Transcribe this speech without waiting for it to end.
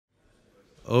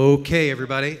Okay,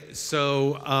 everybody.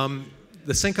 So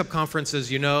the Sync Up Conference, as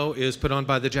you know, is put on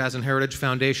by the Jazz and Heritage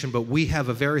Foundation, but we have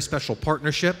a very special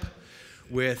partnership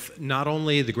with not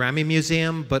only the Grammy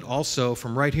Museum, but also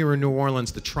from right here in New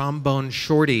Orleans, the Trombone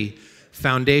Shorty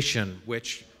Foundation,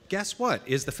 which, guess what,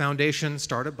 is the foundation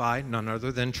started by none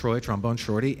other than Troy Trombone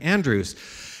Shorty Andrews.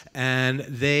 And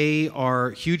they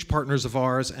are huge partners of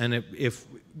ours, and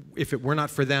if it were not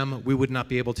for them, we would not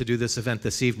be able to do this event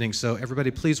this evening. So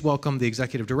everybody, please welcome the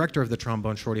Executive Director of the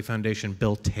Trombone Shorty Foundation,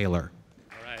 Bill Taylor.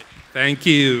 All right, thank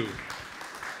you.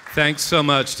 Thanks so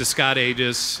much to Scott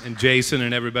Aegis and Jason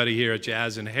and everybody here at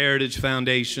Jazz and Heritage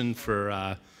Foundation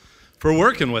for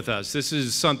working with us. This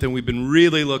is something we've been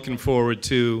really looking forward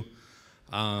to.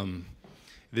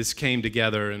 This came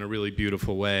together in a really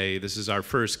beautiful way. This is our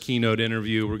first keynote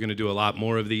interview. We're going to do a lot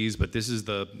more of these, but this is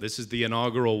the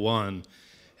inaugural one.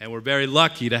 And we're very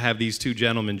lucky to have these two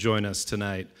gentlemen join us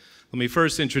tonight. Let me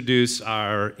first introduce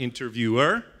our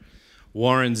interviewer,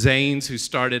 Warren Zanes, who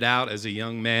started out as a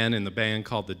young man in the band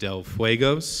called the Del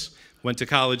Fuegos, went to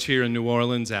college here in New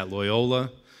Orleans at Loyola,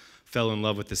 fell in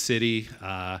love with the city,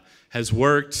 has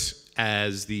worked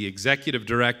as the executive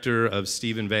director of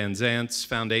Stephen Van Zant's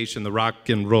foundation, the Rock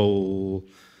and Roll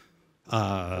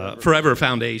Forever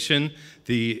Foundation,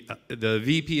 the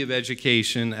VP of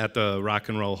Education at the Rock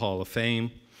and Roll Hall of Fame,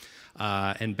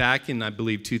 and back in, I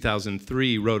believe,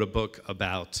 2003, wrote a book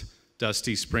about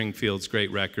Dusty Springfield's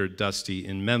great record, Dusty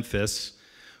in Memphis,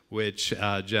 which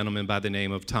a gentleman by the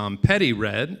name of Tom Petty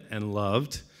read and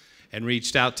loved, and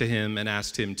reached out to him and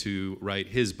asked him to write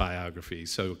his biography.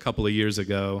 So a couple of years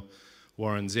ago,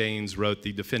 Warren Zanes wrote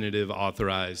the definitive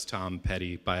authorized Tom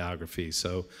Petty biography.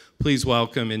 So please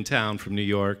welcome in town from New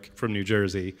York, from New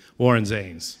Jersey, Warren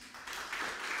Zanes.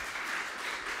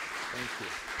 Thank you.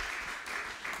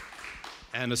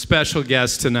 And a special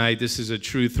guest tonight. This is a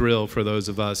true thrill for those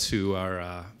of us who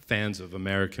are fans of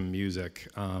American music.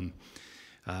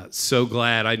 So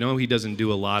glad. I know he doesn't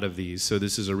do a lot of these, so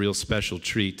this is a real special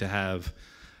treat to have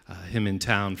him in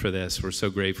town for this. We're so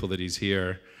grateful that he's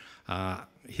here.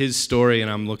 His story, and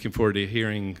I'm looking forward to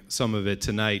hearing some of it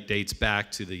tonight, dates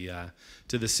back to the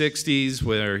 60s,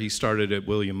 where he started at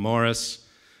William Morris,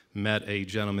 met a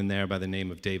gentleman there by the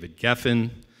name of David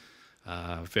Geffen.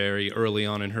 Very early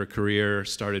on in her career,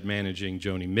 started managing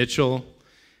Joni Mitchell.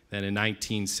 Then in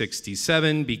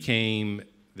 1967 became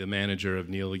the manager of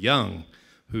Neil Young,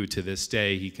 who to this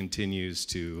day he continues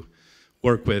to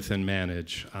work with and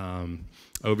manage.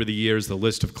 Over the years, the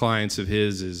list of clients of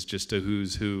his is just a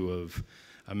who's who of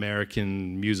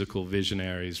American musical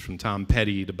visionaries, from Tom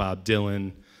Petty to Bob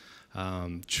Dylan.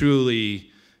 Truly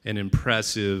an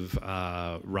impressive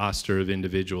roster of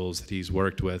individuals that he's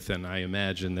worked with, and I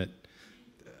imagine that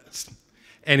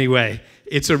anyway,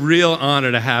 it's a real honor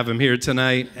to have him here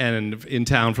tonight and in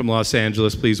town from Los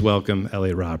Angeles. Please welcome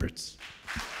Elliot Roberts.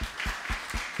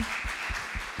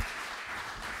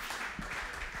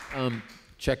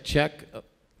 Check, check.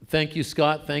 Thank you,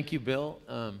 Scott. Thank you, Bill.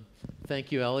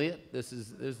 Thank you, Elliot. This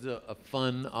is a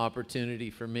fun opportunity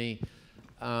for me.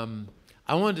 I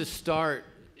wanted to start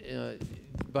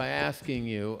by asking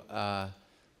you,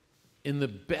 in the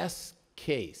best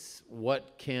case,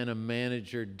 what can a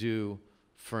manager do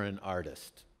for an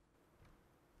artist?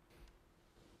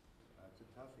 That's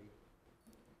a toughie.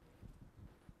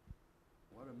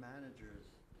 What a manager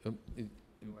is.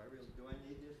 Do I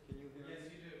need this? Can you hear me?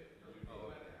 Yes, you do. Oh,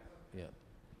 okay. Yeah.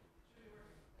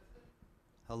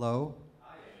 Hello?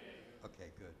 Okay,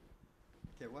 good.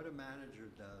 Okay, what a manager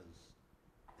does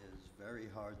is very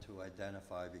hard to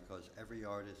identify because every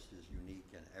artist is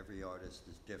unique and every artist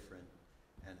is different.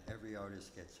 And every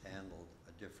artist gets handled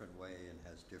a different way and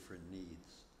has different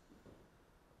needs.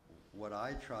 What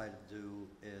I try to do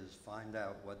is find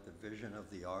out what the vision of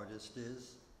the artist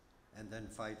is and then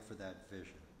fight for that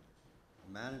vision.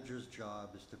 A manager's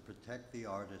job is to protect the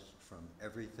artist from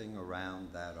everything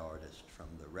around that artist, from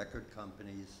the record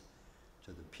companies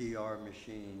to the PR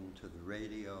machine to the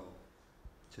radio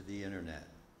to the internet.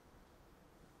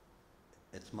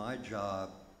 It's my job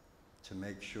to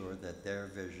make sure that their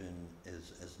vision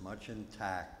is as much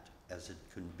intact as it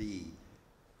can be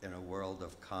in a world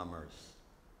of commerce.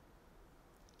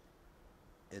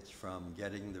 It's from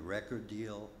getting the record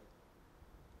deal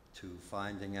to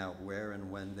finding out where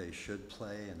and when they should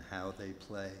play and how they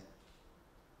play.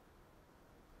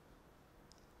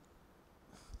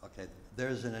 Okay,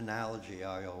 there's an analogy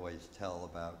I always tell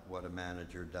about what a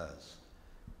manager does.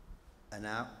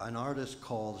 An artist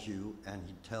calls you and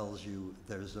he tells you,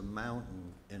 there's a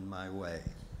mountain in my way.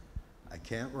 I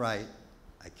can't write,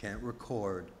 I can't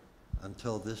record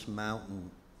until this mountain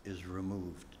is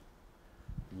removed.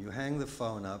 And you hang the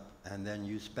phone up, and then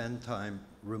you spend time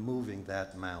removing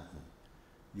that mountain.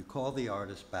 You call the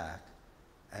artist back,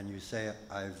 and you say,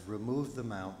 I've removed the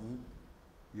mountain.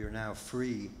 You're now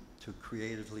free to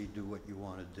creatively do what you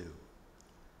want to do.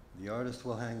 The artist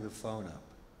will hang the phone up.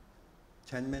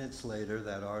 10 minutes later,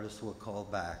 that artist will call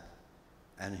back,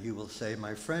 and he will say,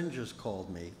 my friend just called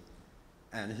me,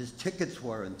 and his tickets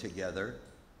weren't together,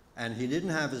 and he didn't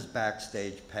have his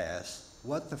backstage pass.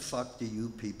 What the fuck do you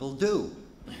people do?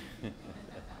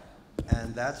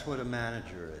 And that's what a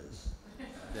manager is.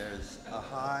 There's a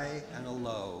high and a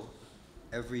low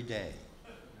every day.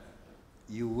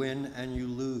 You win and you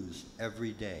lose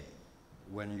every day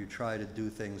when you try to do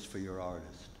things for your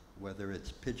artist, whether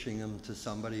it's pitching them to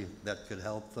somebody that could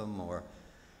help them or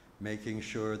making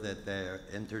sure that their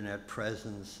internet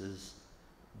presence is.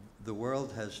 The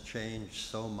world has changed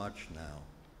so much now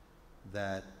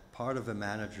that part of a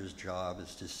manager's job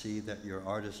is to see that your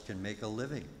artist can make a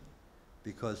living,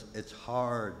 because it's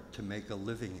hard to make a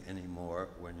living anymore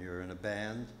when you're in a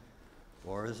band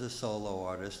or as a solo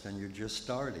artist and you're just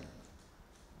starting.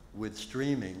 With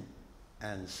streaming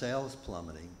and sales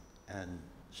plummeting and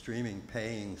streaming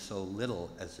paying so little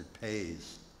as it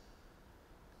pays,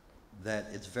 that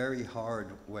it's very hard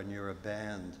when you're a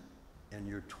band in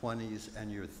your 20s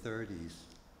and your 30s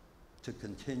to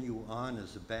continue on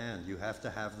as a band. You have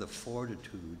to have the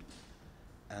fortitude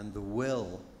and the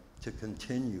will to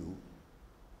continue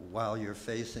while you're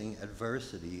facing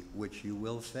adversity, which you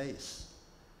will face.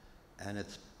 And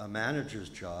it's a manager's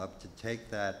job to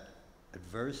take that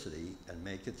adversity and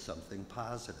make it something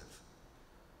positive.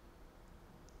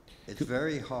 It's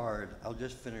very hard. I'll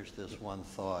just finish this one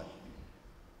thought.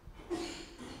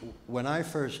 When I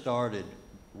first started,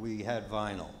 we had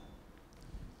vinyl.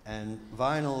 And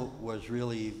vinyl was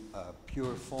really a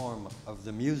pure form of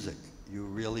the music. You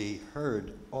really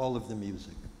heard all of the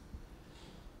music.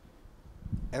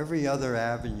 Every other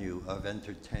avenue of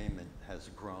entertainment has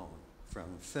grown. From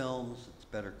films, it's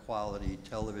better quality,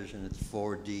 television, it's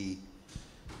 4D.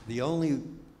 The only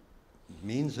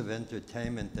means of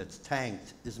entertainment that's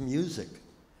tanked is music.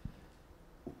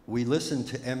 We listen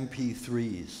to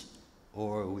MP3s,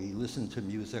 or we listen to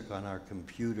music on our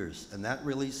computers, and that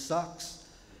really sucks.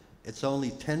 It's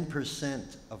only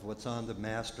 10% of what's on the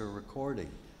master recording.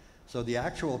 So the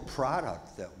actual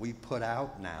product that we put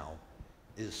out now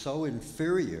is so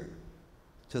inferior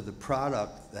to the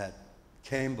product that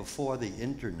came before the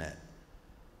internet.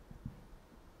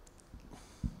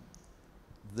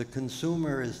 The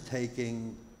consumer is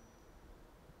taking,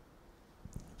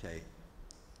 okay,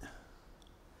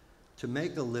 to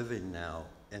make a living now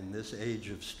in this age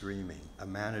of streaming, a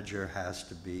manager has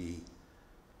to be,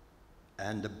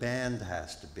 and a band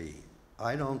has to be.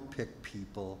 I don't pick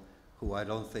people who I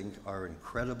don't think are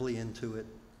incredibly into it,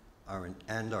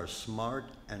 and are smart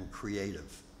and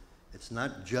creative. It's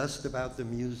not just about the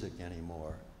music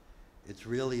anymore. It's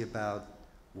really about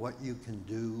what you can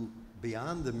do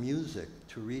beyond the music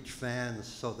to reach fans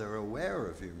so they're aware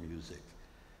of your music.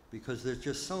 Because there's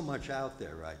just so much out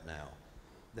there right now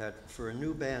that for a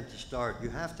new band to start, you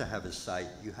have to have a site.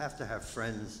 You have to have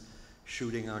friends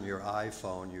shooting on your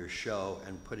iPhone your show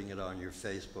and putting it on your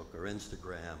Facebook or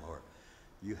Instagram, or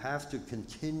you have to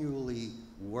continually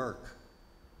work.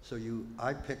 So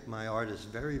I pick my artists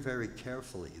very, very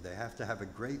carefully. They have to have a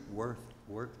great work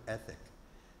ethic.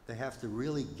 They have to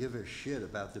really give a shit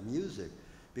about the music,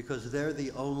 because they're the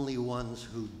only ones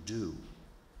who do.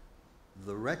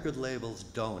 The record labels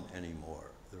don't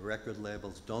anymore. The record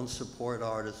labels don't support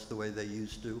artists the way they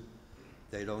used to.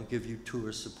 They don't give you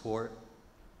tour support.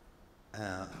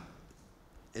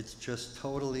 It's just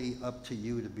totally up to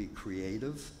you to be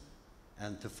creative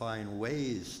and to find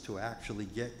ways to actually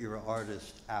get your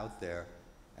artist out there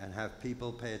and have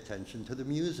people pay attention to the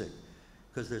music.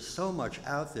 Because there's so much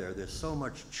out there, there's so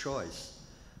much choice,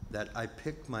 that I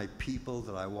pick my people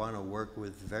that I want to work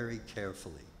with very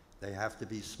carefully. They have to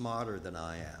be smarter than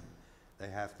I am. They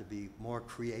have to be more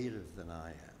creative than I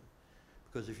am.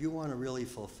 Because if you want to really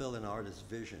fulfill an artist's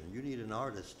vision, you need an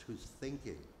artist who's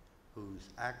thinking, who's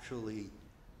actually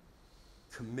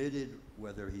committed,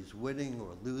 whether he's winning or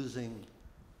losing,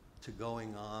 to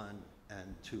going on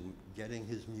and to getting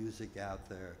his music out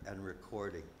there and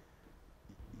recording.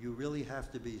 You really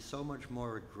have to be so much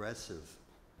more aggressive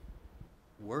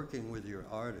working with your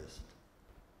artist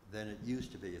than it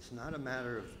used to be. It's not a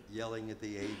matter of yelling at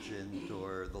the agent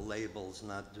or the labels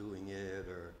not doing it,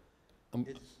 or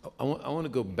I want to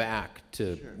go back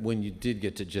to Sure. when you did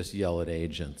get to just yell at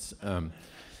agents.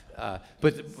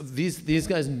 But these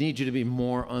guys need you to be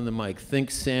more on the mic.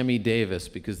 Think Sammy Davis,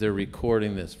 because they're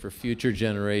recording this for future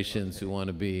generations who want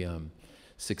to be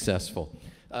successful.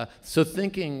 So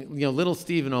thinking, little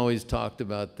Stephen always talked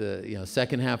about the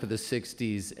second half of the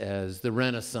 60s as the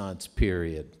Renaissance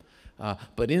period.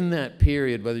 But in that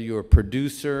period, whether you were a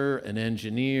producer, an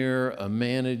engineer, a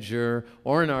manager,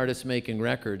 or an artist making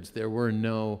records, there were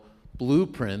no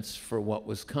blueprints for what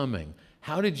was coming.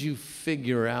 How did you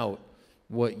figure out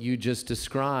what you just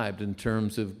described in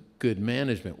terms of good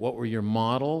management? What were your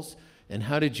models, and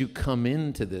how did you come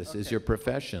into this as your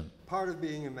profession? Part of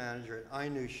being a manager, I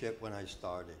knew shit when I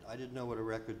started. I didn't know what a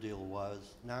record deal was.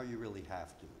 Now you really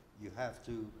have to. You have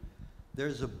to.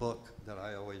 There's a book that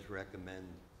I always recommend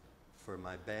for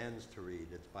my bands to read.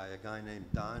 It's by a guy named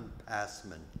Don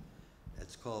Passman.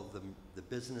 It's called The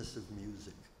Business of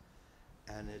Music.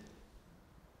 And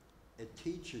it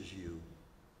teaches you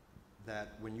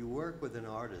that when you work with an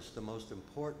artist, the most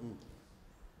important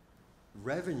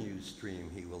revenue stream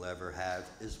he will ever have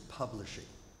is publishing.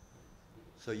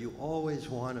 So you always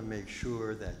want to make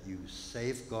sure that you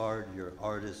safeguard your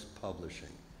artist's publishing,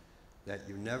 that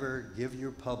you never give your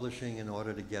publishing in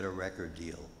order to get a record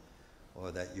deal,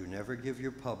 or that you never give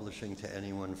your publishing to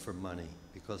anyone for money,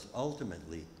 because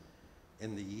ultimately,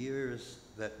 in the years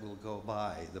that will go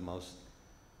by,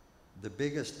 the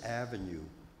biggest avenue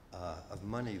of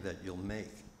money that you'll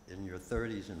make in your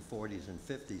 30s and 40s and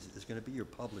 50s is going to be your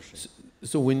publishing.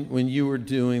 So when you were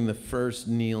doing the first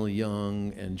Neil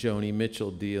Young and Joni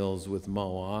Mitchell deals with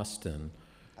Mo Austin,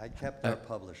 I kept our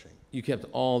publishing. You kept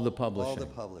all the publishing? All the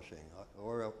publishing,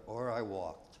 or I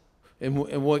walked. And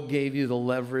what gave you the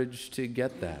leverage to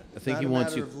get that? I think he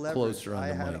wants you closer on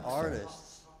the mic.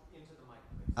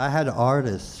 I had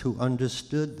artists who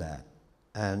understood that.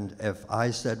 And if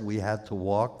I said we had to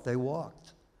walk, they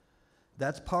walked.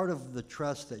 That's part of the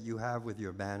trust that you have with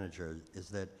your manager, is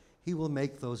that he will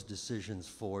make those decisions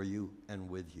for you and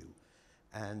with you.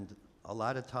 And a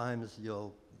lot of times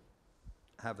you'll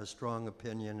have a strong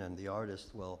opinion and the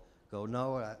artist will go,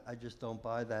 no, I just don't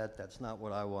buy that. That's not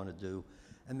what I want to do.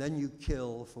 And then you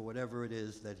kill for whatever it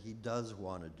is that he does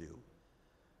want to do.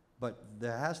 But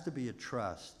there has to be a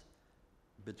trust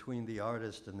between the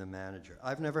artist and the manager.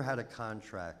 I've never had a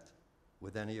contract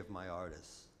with any of my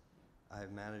artists.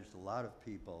 I've managed a lot of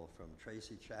people, from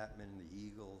Tracy Chapman, the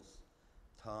Eagles,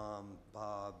 Tom,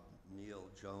 Bob, Neil,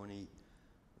 Joni,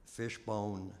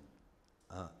 Fishbone,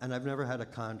 and I've never had a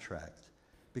contract,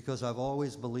 because I've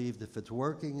always believed if it's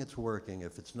working, it's working.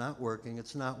 If it's not working,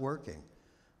 it's not working.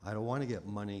 I don't want to get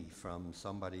money from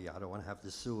somebody. I don't want to have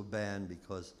to sue a band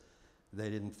because they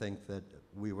didn't think that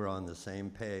we were on the same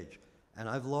page. And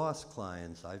I've lost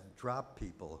clients. I've dropped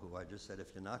people who I just said, if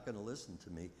you're not going to listen to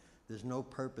me, there's no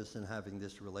purpose in having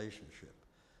this relationship.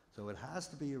 So it has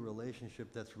to be a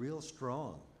relationship that's real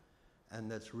strong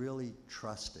and that's really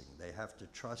trusting. They have to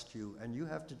trust you, and you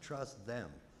have to trust them,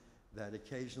 that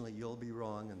occasionally you'll be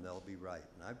wrong and they'll be right.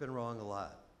 And I've been wrong a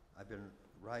lot. I've been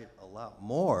right a lot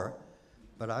more,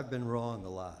 but I've been wrong a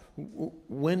lot.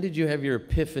 When did you have your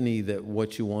epiphany that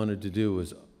what you wanted to do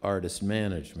was artist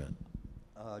management?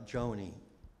 Joni.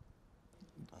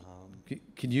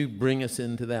 Can you bring us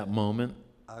into that moment?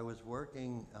 I was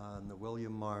working in the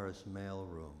William Morris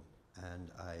mailroom, and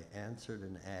I answered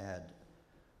an ad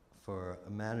for a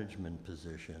management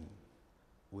position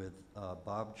with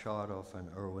Bob Chartoff and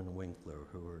Irwin Winkler,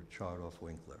 who were Chartoff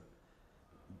Winkler.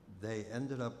 They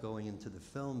ended up going into the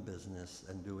film business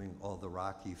and doing all the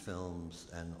Rocky films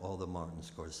and all the Martin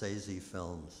Scorsese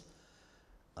films.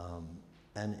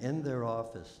 And in their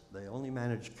office, they only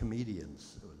managed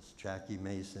comedians. It was Jackie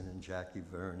Mason and Jackie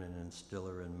Vernon and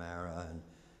Stiller and Mara and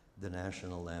the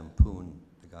National Lampoon,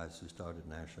 the guys who started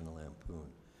National Lampoon.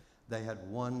 They had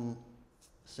one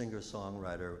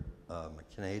singer-songwriter, a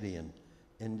Canadian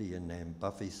Indian named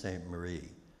Buffy St. Marie.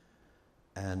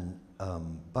 And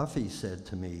Buffy said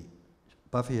to me,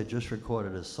 Buffy had just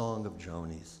recorded a song of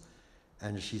Joni's,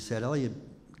 and she said, Elliot,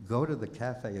 go to the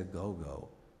Cafe A Go-Go.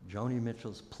 Joni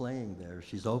Mitchell's playing there.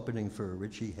 She's opening for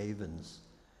Richie Havens,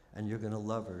 and you're going to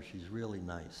love her. She's really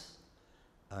nice.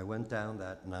 I went down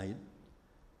that night,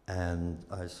 and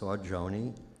I saw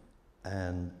Joni,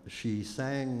 and she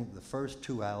sang the first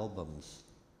 2 albums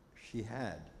she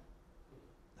had.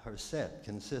 Her set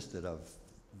consisted of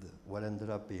what ended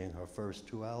up being her first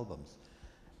 2 albums.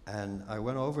 And I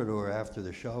went over to her after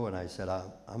the show, and I said,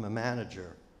 I'm a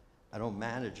manager. I don't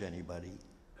manage anybody,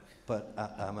 but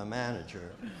I'm a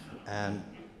manager, and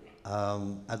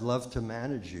I'd love to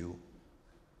manage you.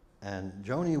 And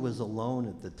Joni was alone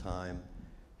at the time.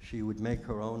 She would make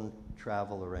her own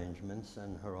travel arrangements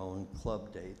and her own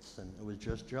club dates, and it was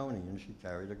just Joni, and she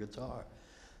carried a guitar.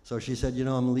 So she said, you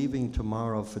know, I'm leaving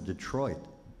tomorrow for Detroit.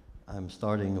 I'm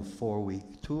starting a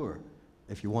 4-week tour.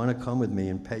 If you want to come with me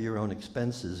and pay your own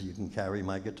expenses, you can carry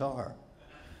my guitar.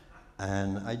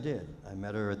 And I did. I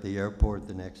met her at the airport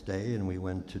the next day, and we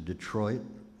went to Detroit,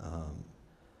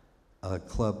 a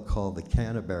club called the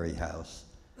Canterbury House.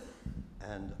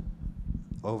 And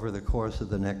over the course of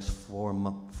the next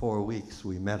 4 weeks,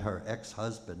 we met her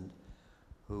ex-husband,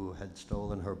 who had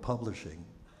stolen her publishing,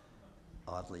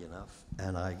 oddly enough,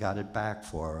 and I got it back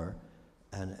for her.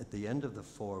 And at the end of the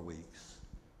 4 weeks,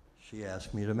 she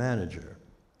asked me to manage her.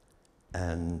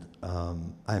 And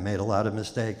I made a lot of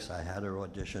mistakes. I had her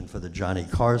audition for the Johnny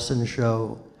Carson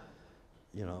show,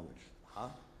 you know,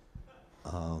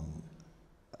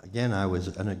 again, I was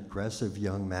an aggressive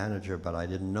young manager, but I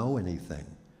didn't know anything.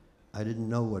 I didn't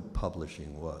know what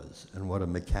publishing was and what a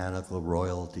mechanical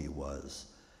royalty was.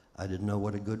 I didn't know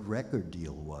what a good record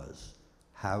deal was.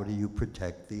 How do you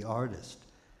protect the artist?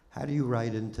 How do you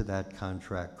write into that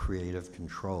contract creative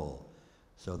control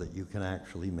so that you can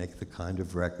actually make the kind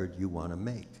of record you want to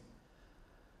make?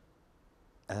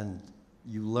 And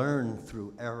you learn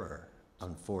through error,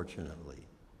 unfortunately.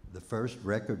 The first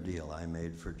record deal I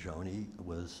made for Joni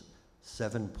was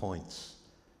 7 points.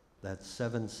 That's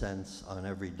 7 cents on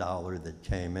every dollar that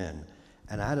came in.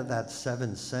 And out of that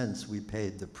 7 cents, we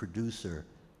paid the producer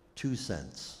 2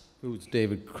 cents. Who was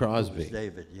David Crosby? It was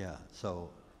David, yeah. So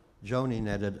Joni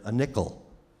netted a nickel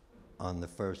on the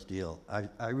first deal. I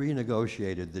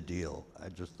renegotiated the deal. I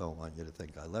just don't want you to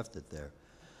think I left it there.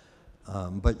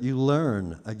 But you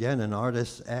learn. Again, an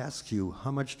artist asks you,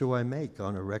 how much do I make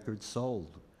on a record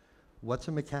sold? What's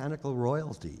a mechanical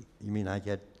royalty? You mean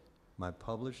my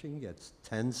publishing gets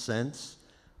 10 cents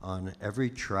on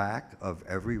every track of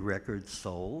every record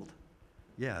sold?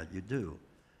 Yeah, you do.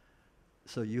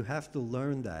 So you have to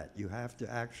learn that. You have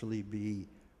to actually be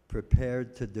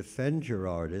prepared to defend your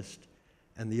artist,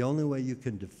 and the only way you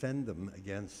can defend them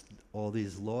against all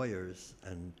these lawyers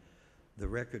and the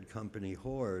record company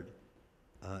horde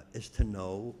is to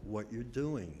know what you're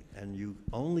doing. And you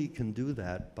only can do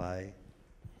that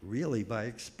really by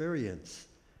experience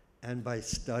and by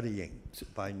studying,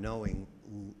 by knowing,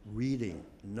 reading,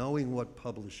 knowing what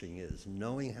publishing is,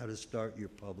 knowing how to start your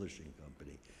publishing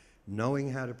company,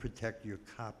 knowing how to protect your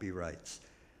copyrights.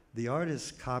 The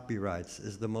artist's copyrights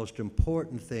is the most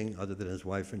important thing, other than his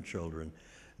wife and children,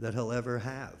 that he'll ever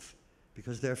have,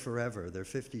 because they're forever. They're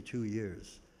 52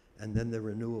 years, and then they're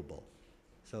renewable.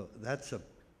 So that's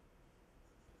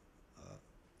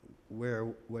where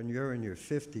when you're in your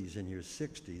 50s and your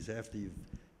 60s, after you've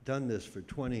done this for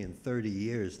 20 and 30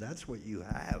 years, that's what you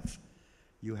have.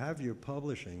 You have your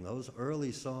publishing. Those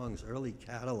early songs, early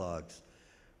catalogs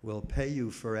will pay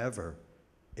you forever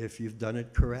if you've done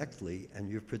it correctly and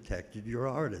you've protected your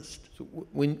artist. So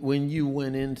when you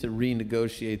went in to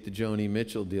renegotiate the Joni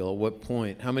Mitchell deal, at what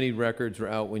point, how many records were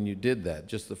out when you did that?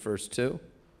 Just the first 2?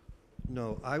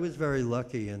 No, I was very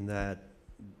lucky in that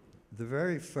the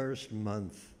very first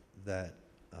month that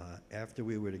after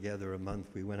we were together a month,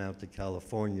 we went out to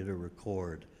California to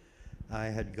record. I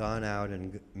had gone out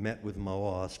and met with Mo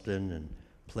Austin and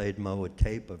played Mo a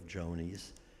tape of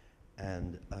Joni's.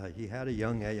 And he had a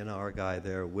young A&R guy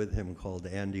there with him called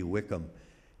Andy Wickham.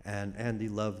 And Andy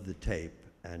loved the tape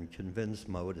and convinced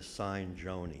Mo to sign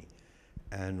Joni.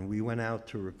 And we went out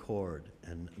to record.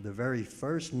 And the very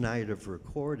first night of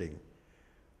recording,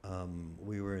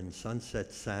 we were in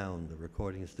Sunset Sound, the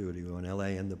recording studio in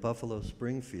LA, and the Buffalo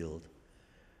Springfield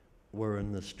were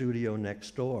in the studio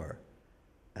next door.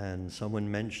 And someone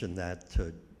mentioned that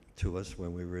to us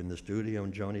when we were in the studio,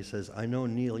 and Joni says, I know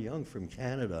Neil Young from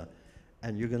Canada,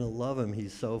 and you're gonna love him,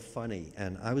 he's so funny.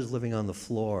 And I was living on the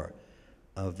floor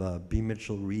of B.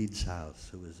 Mitchell Reed's house,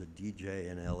 who was a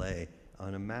DJ in LA,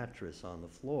 on a mattress on the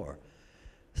floor.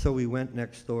 So we went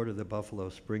next door to the Buffalo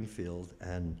Springfield,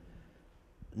 and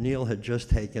Neil had just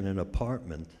taken an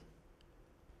apartment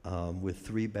with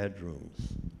 3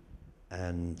 bedrooms.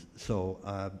 And so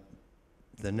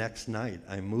the next night,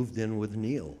 I moved in with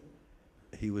Neil.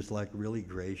 He was like really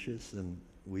gracious, and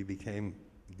we became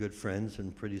good friends,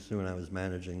 and pretty soon I was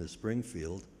managing the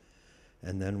Springfield.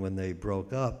 And then when they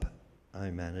broke up,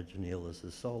 I managed Neil as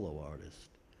a solo artist.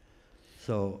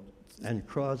 So, and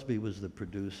Crosby was the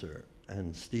producer,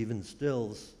 and Stephen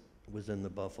Stills was in the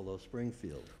Buffalo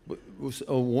Springfield.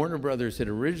 Warner Brothers had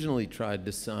originally tried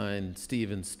to sign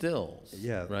Stephen Stills,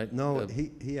 yeah, right? No,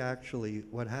 he actually,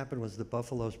 what happened was the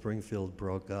Buffalo Springfield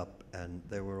broke up, and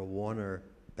they were a Warner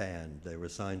band. They were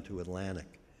signed to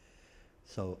Atlantic.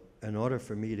 So in order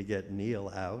for me to get Neil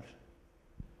out,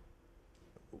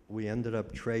 we ended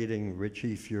up trading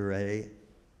Richie Furay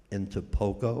into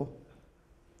Poco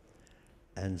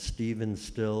and Stephen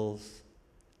Stills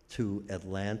to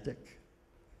Atlantic.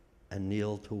 and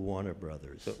Neil to Warner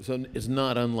Brothers. So it's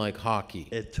not unlike hockey.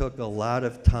 It took a lot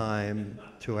of time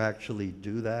to actually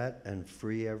do that and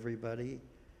free everybody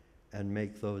and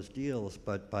make those deals,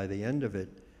 but by the end of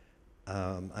it,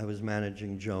 I was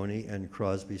managing Joni and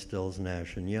Crosby, Stills,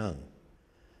 Nash and Young.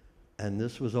 And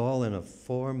this was all in a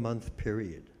 4-month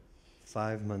period,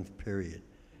 5-month period.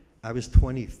 I was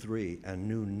 23 and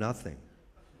knew nothing.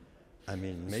 I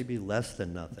mean, maybe less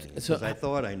than nothing, because I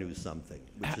thought I knew something,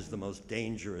 which is the most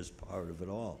dangerous part of it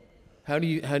all. How do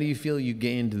you feel you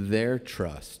gained their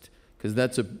trust? Because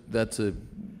that's a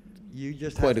You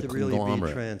just quite have a to really be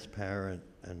conglomerate. transparent,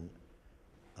 and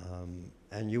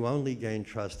you only gain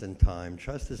trust in time.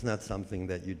 Trust is not something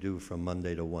that you do from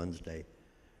Monday to Wednesday.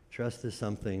 Trust is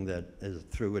something that is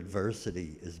through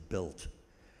adversity is built.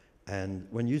 And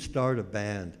when you start a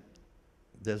band,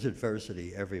 there's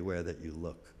adversity everywhere that you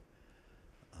look.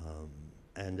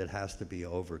 And it has to be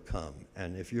overcome.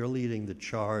 And if you're leading the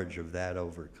charge of that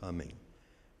overcoming,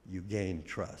 you gain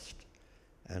trust.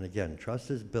 And again,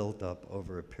 trust is built up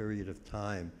over a period of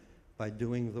time by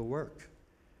doing the work,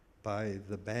 by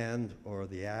the band or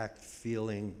the act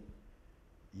feeling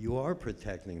you are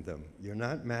protecting them. You're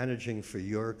not managing for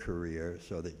your career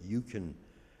so that you can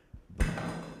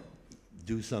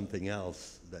do something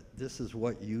else, that this is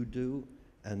what you do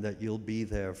and that you'll be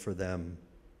there for them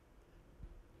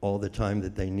all the time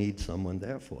that they need someone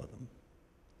there for them.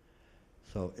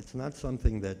 So it's not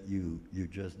something that you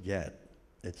just get.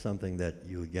 It's something that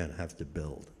you, again, have to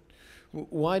build.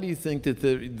 Why do you think that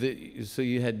so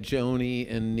you had Joni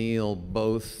and Neil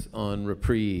both on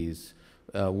Reprise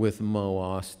with Mo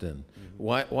Austin.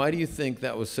 Mm-hmm. Why do you think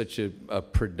that was such a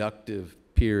productive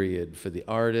period for the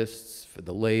artists, for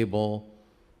the label?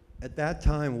 At that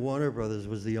time, Warner Brothers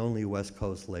was the only West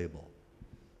Coast label.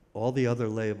 All the other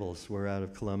labels were out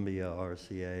of Columbia,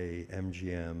 RCA,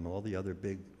 MGM, all the other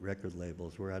big record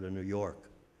labels were out of New York.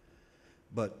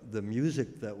 But the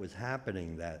music that was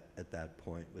happening at that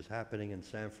point was happening in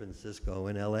San Francisco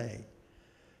and LA.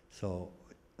 So,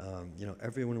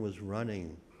 everyone was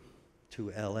running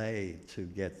to LA to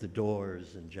get the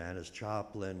Doors and Janis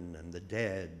Joplin and the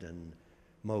Dead and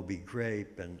Moby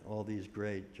Grape and all these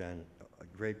great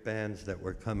bands that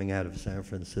were coming out of San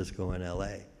Francisco and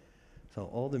LA. So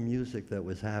all the music that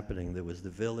was happening, there was The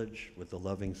Village with the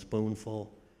Loving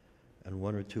Spoonful and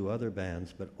one or two other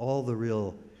bands, but all the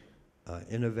real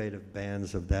innovative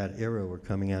bands of that era were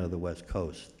coming out of the West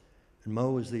Coast. And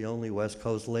Mo was the only West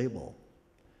Coast label.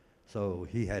 So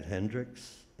he had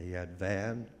Hendrix, he had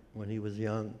Van when he was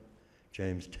young,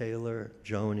 James Taylor,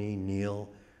 Joni, Neil,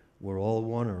 were all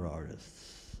Warner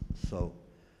artists. So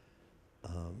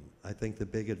I think the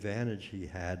big advantage he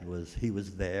had was he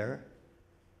was there,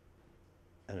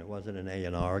 and it wasn't an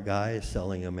A&R guy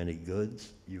selling him any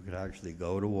goods. You could actually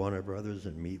go to Warner Brothers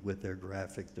and meet with their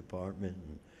graphic department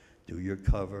and do your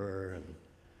cover, and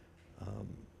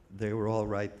they were all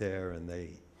right there, and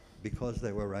because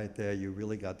they were right there, you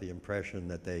really got the impression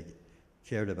that they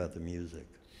cared about the music.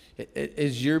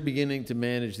 As you're beginning to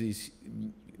manage these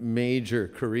major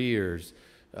careers,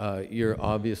 you're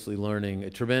obviously learning a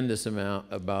tremendous amount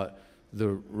about the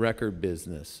record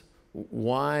business.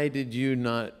 Why did you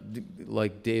not,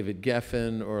 like David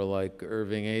Geffen or like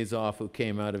Irving Azoff, who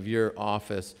came out of your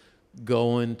office,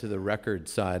 go into the record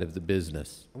side of the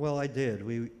business? Well, I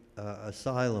did.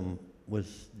 Asylum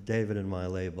was David and my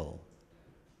label.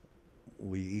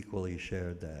 We equally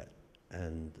shared that.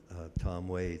 And Tom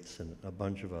Waits and a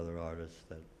bunch of other artists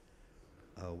that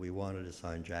we wanted to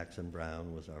sign. Jackson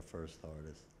Browne was our first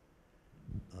artist.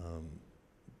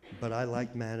 But I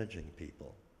like managing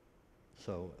people.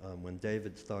 So when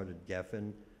David started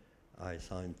Geffen, I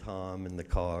signed Tom and the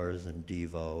Cars and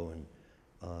Devo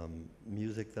and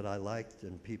music that I liked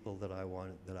and people that I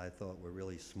wanted, that I thought were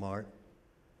really smart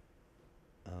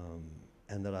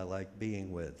and that I liked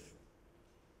being with.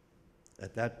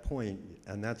 At that point,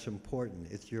 and that's important,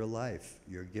 it's your life.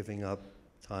 You're giving up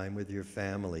time with your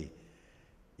family.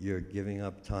 You're giving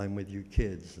up time with your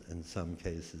kids in some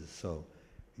cases. So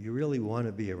you really want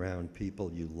to be around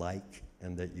people you like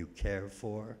and that you care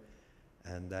for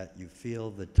and that you feel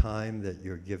the time that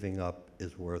you're giving up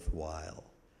is worthwhile.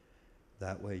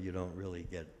 That way you don't really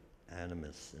get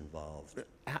animus involved.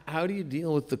 How do you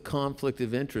deal with the conflict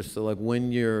of interest? So like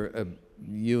when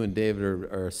you and David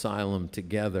are Asylum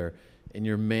together, and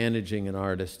you're managing an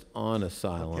artist on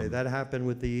Asylum. Okay, that happened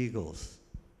with the Eagles.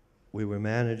 We were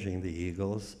managing the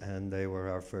Eagles, and they were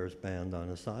our first band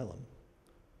on Asylum.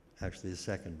 Actually, the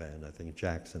second band. I think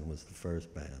Jackson was the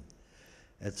first band.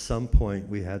 At some point,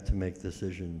 we had to make a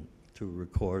decision to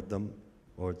record them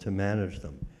or to manage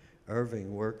them.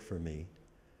 Irving worked for me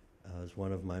as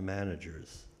one of my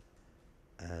managers,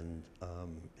 And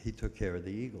he took care of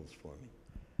the Eagles for me.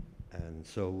 And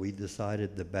so we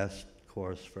decided the best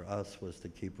course for us was to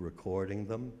keep recording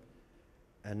them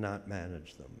and not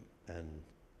manage them. And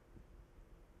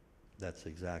that's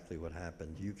exactly what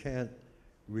happened. You can't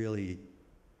really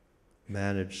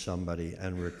manage somebody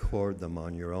and record them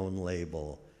on your own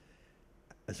label,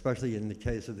 especially in the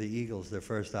case of the Eagles. Their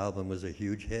first album was a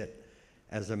huge hit.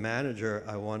 As a manager,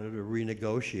 I wanted to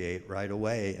renegotiate right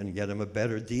away and get them a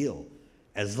better deal.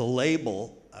 As the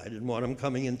label, I didn't want them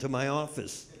coming into my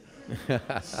office.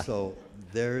 So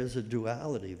there is a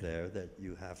duality there that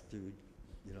you have to,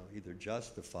 you know, either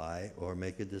justify or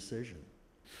make a decision.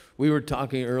 We were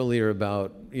talking earlier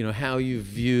about, you know, how you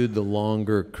viewed the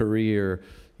longer career,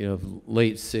 you know,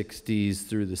 late 60s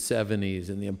through the 70s,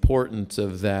 and the importance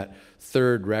of that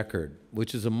third record,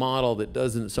 which is a model that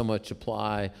doesn't so much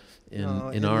apply in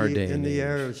our day and age. In the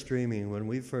era of streaming, when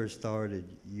we first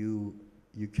started, you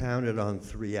counted on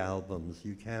 3 albums.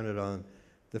 You counted on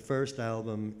the first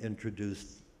album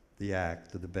introduced the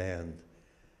act, the band,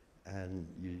 and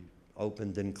you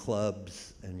opened in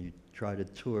clubs and you tried to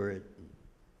tour it.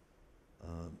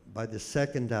 By the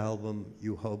second album,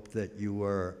 you hoped that you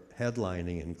were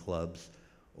headlining in clubs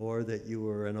or that you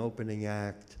were an opening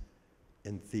act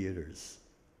in theaters,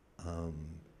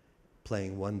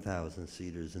 playing 1,000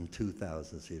 seaters and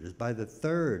 2,000 seaters. By the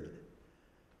third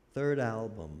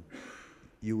album,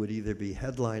 you would either be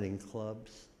headlining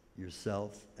clubs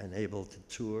yourself and able to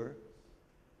tour,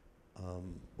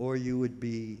 or you would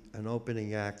be an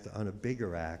opening act on a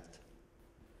bigger act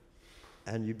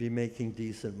and you'd be making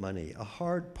decent money. A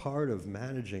hard part of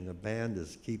managing a band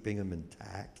is keeping them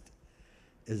intact,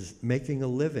 is making a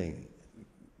living.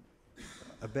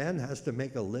 A band has to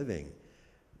make a living.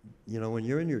 You know, when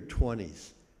you're in your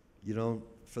 20s, you don't,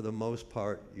 for the most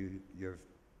part, you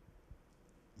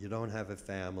don't have a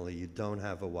family, you don't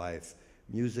have a wife.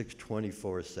 Music's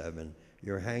 24/7.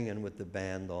 You're hanging with the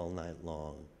band all night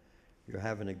long. You're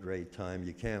having a great time.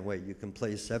 You can't wait. You can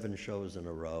play 7 shows in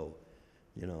a row,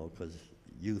 you know, because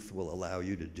youth will allow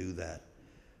you to do that.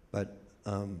 But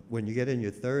when you get in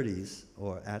your 30s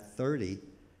or at 30,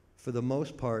 for the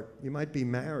most part, you might be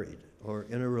married or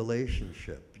in a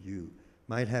relationship. You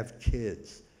might have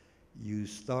kids. You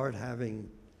start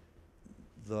having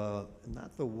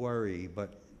not the worry,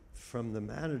 but from the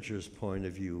manager's point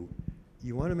of view,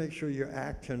 you want to make sure your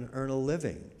act can earn a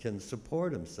living, can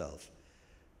support himself.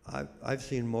 I've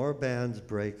seen more bands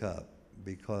break up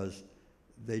because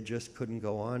they just couldn't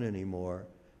go on anymore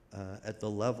at the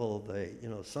level they, you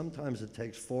know, sometimes it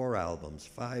takes 4 albums,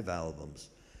 5 albums.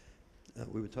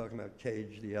 We were talking about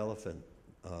Cage the Elephant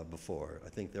before. I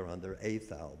think they're on their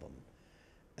 8th album.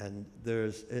 And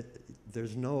there's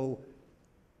no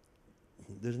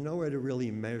way to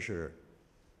really measure.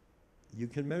 You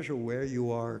can measure where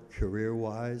you are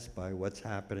career-wise by what's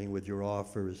happening with your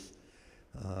offers.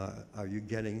 Are you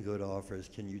getting good offers?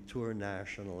 Can you tour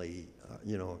nationally?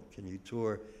 You know, can you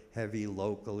tour heavy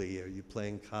locally? Are you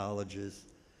playing colleges?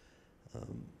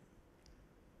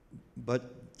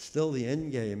 But still the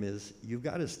end game is you've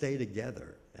got to stay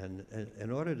together. And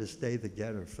in order to stay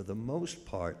together, for the most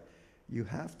part, you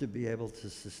have to be able to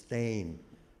sustain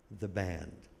the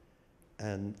band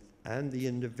and the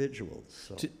individuals.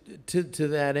 So. To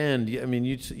that end, I mean,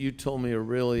 you told me a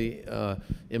really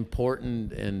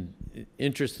important and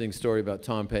interesting story about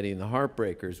Tom Petty and the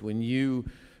Heartbreakers. When you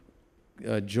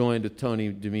joined with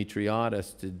Tony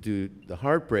Dimitriadis to do the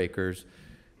Heartbreakers,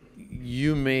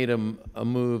 you made a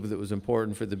move that was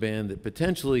important for the band that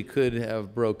potentially could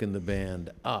have broken the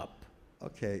band up.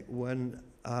 Okay, when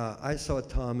I saw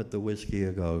Tom at the Whiskey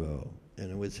A Go-Go, and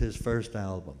it was his first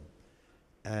album,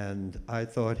 and I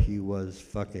thought he was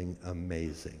fucking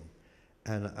amazing.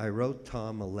 And I wrote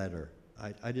Tom a letter.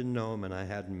 I didn't know him and I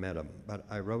hadn't met him, but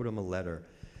I wrote him a letter.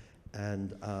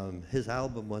 And his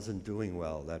album wasn't doing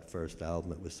well, that first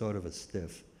album. It was sort of a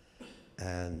stiff.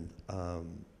 And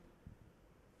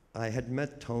I had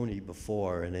met Tony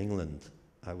before in England.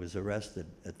 I was arrested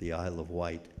at the Isle of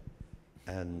Wight,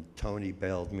 and Tony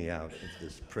bailed me out of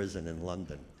this prison in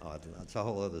London. That's a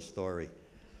whole other story.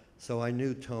 So I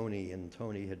knew Tony, and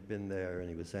Tony had been there, and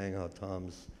he was saying, oh,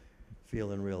 Tom's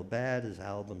feeling real bad, his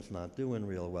album's not doing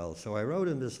real well. So I wrote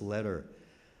him this letter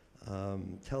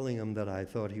telling him that I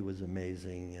thought he was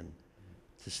amazing and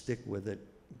to stick with it,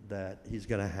 that he's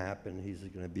gonna happen, he's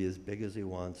gonna be as big as he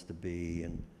wants to be.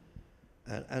 And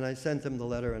I sent him the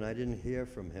letter, and I didn't hear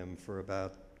from him for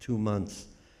about 2 months.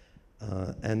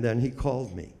 And then he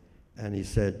called me, and he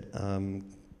said,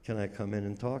 can I come in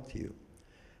and talk to you?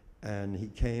 And he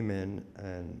came in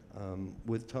and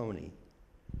with Tony,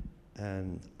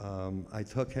 and I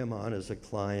took him on as a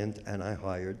client, and I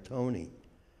hired Tony.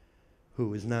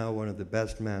 who is now one of the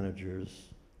best managers.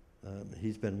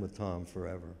 He's been with Tom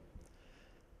forever.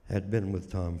 Had been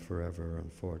with Tom forever,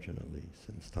 unfortunately,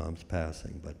 since Tom's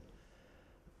passing. But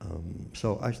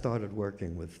so I started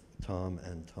working with Tom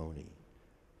and Tony.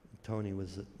 Tony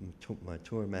was my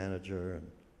tour manager,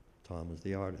 and Tom was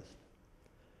the artist.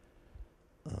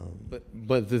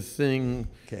 But the thing.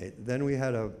 Okay, then we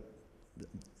had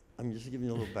I'm just giving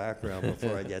you a little background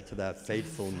before I get to that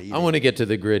fateful meeting. I want to get to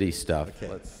the gritty stuff.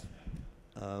 Okay.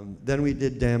 Then we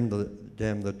did Damn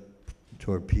the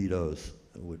Torpedoes,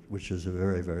 which is a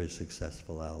very, very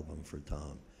successful album for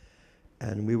Tom.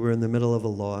 And we were in the middle of a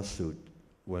lawsuit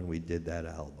when we did that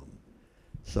album.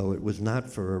 So it was not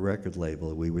for a record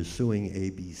label. We were suing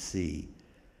ABC.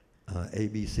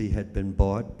 ABC had been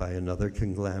bought by another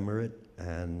conglomerate,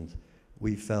 and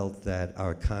we felt that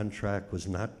our contract was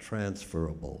not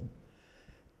transferable.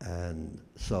 And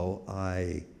so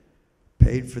I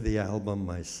paid for the album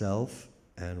myself,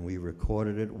 and we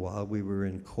recorded it while we were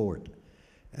in court.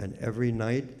 And every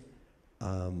night,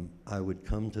 I would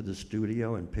come to the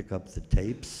studio and pick up the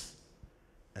tapes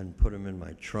and put them in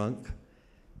my trunk,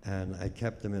 and I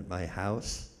kept them at my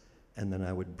house, and then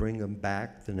I would bring them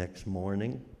back the next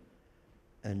morning,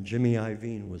 and Jimmy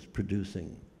Iovine was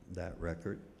producing that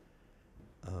record.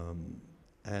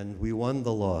 And we won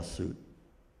the lawsuit,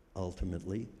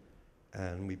 ultimately,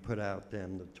 and we put out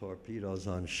Damn the Torpedoes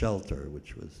on Shelter,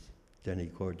 which was Denny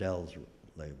Cordell's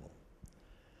label.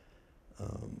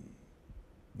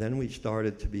 Then we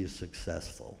started to be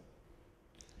successful.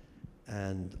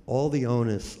 And all the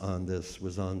onus on this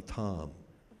was on Tom.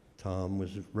 Tom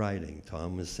was writing,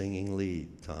 Tom was singing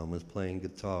lead, Tom was playing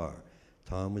guitar,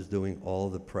 Tom was doing all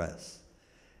the press.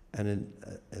 And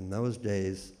in those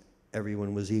days,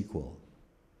 everyone was equal.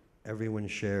 Everyone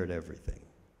shared everything.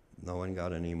 No one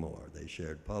got any more. They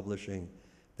shared publishing,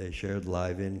 they shared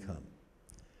live income.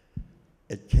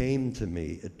 It came to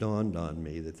me, it dawned on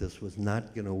me that this was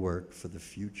not going to work for the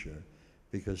future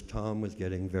because Tom was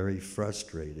getting very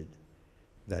frustrated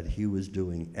that he was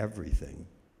doing everything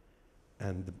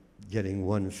and getting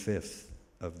 1/5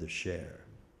 of the share.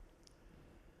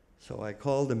 So I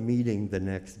called a meeting the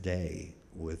next day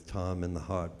with Tom and the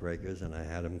Heartbreakers, and I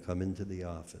had him come into the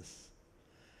office.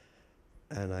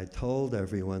 And I told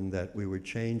everyone that we were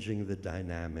changing the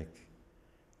dynamic,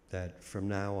 that from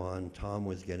now on, Tom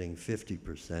was getting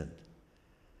 50%,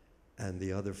 and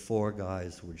the other 4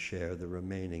 guys would share the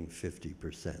remaining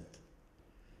 50%.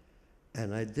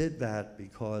 And I did that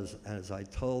because, as I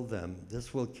told them,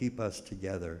 this will keep us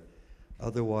together.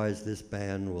 Otherwise, this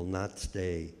band will not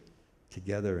stay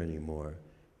together anymore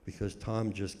because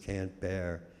Tom just can't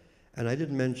bear. And I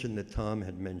didn't mention that Tom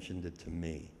had mentioned it to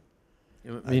me.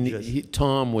 I mean,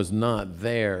 Tom was not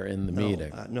there in the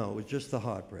meeting. No, it was just the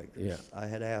Heartbreakers. Yeah. I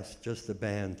had asked just the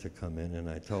band to come in, and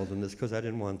I told them this because I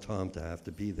didn't want Tom to have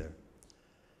to be there.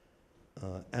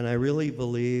 And I really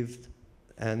believed,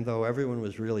 and though everyone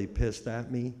was really pissed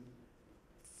at me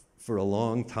for a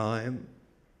long time.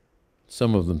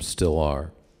 Some of them still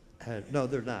are. No,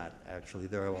 they're not, actually.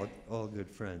 They're all good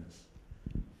friends.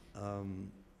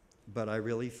 But I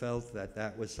really felt that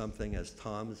that was something, as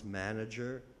Tom's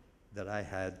manager, that I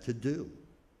had to do.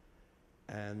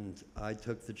 And I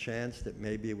took the chance that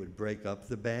maybe it would break up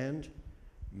the band.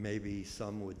 Maybe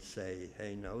some would say,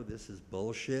 hey, no, this is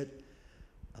bullshit.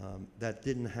 That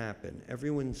didn't happen.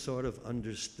 Everyone sort of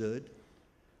understood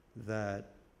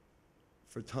that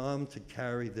for Tom to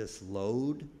carry this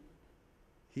load,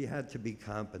 he had to be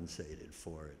compensated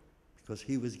for it because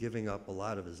he was giving up a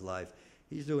lot of his life.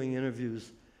 He's doing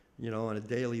interviews, on a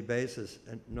daily basis,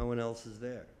 and no one else is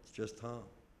there. It's just Tom.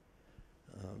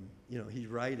 He's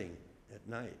writing at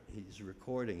night, he's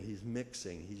recording, he's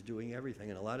mixing, he's doing everything,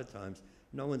 and a lot of times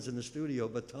no one's in the studio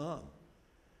but Tom,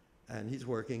 and he's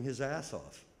working his ass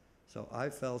off. So I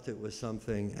felt it was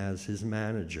something as his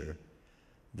manager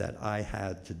that I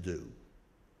had to do,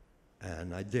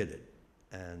 and I did it.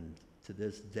 And to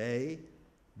this day,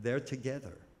 they're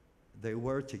together. They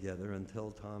were together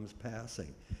until Tom's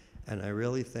passing. And I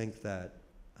really think that,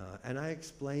 and I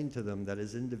explained to them that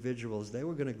as individuals, they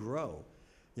were going to grow.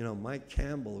 Mike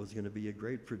Campbell was going to be a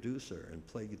great producer and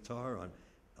play guitar on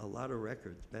a lot of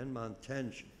records. Ben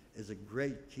Montench is a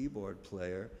great keyboard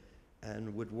player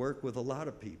and would work with a lot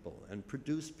of people and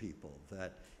produce people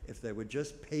that if they were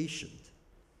just patient,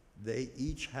 they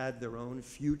each had their own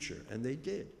future, and they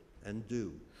did and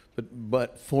do.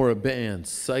 But for a band,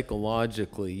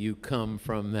 psychologically, you come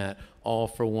from that all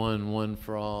for one, one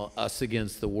for all, us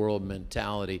against the world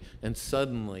mentality, and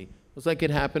suddenly, it was like it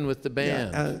happened with the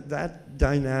band. Yeah, that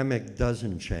dynamic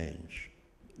doesn't change.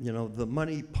 The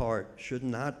money part should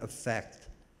not affect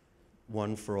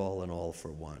one for all and all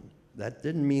for one. That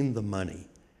didn't mean the money.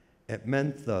 It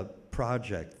meant the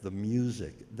project, the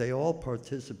music. They all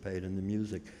participate in the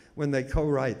music. When they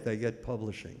co-write, they get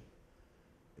publishing.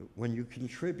 When you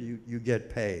contribute, you get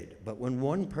paid. But when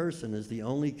one person is the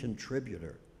only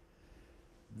contributor,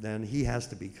 then he has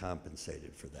to be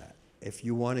compensated for that, if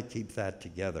you want to keep that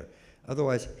together.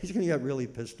 Otherwise, he's going to get really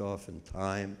pissed off in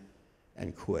time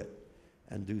and quit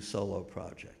and do solo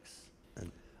projects.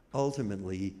 And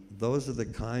ultimately, those are the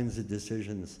kinds of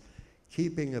decisions.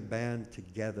 Keeping a band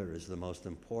together is the most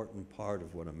important part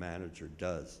of what a manager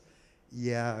does.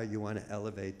 Yeah, you want to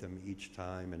elevate them each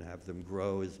time and have them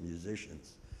grow as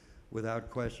musicians,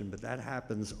 without question, but that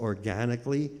happens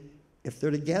organically if they're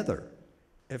together,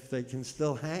 if they can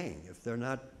still hang, if they're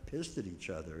not pissed at each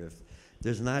other, if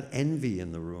there's not envy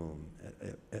in the room,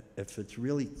 if it's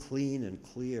really clean and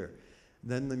clear,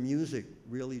 then the music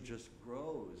really just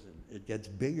grows and it gets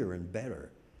bigger and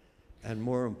better and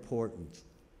more important.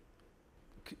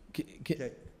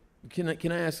 Can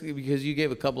I ask you, because you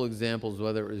gave a couple examples,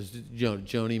 whether it was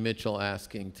Joni Mitchell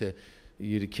asking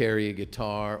you to carry a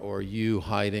guitar or you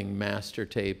hiding master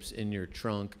tapes in your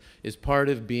trunk. Is part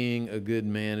of being a good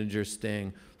manager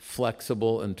staying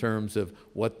flexible in terms of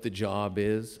what the job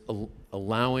is,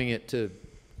 allowing it to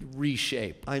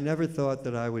reshape? I never thought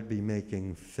that I would be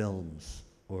making films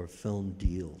or film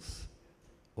deals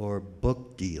or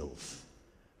book deals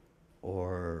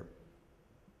or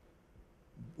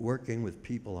working with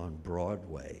people on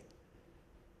Broadway.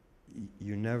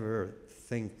 You never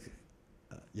think,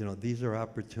 these are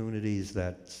opportunities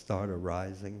that start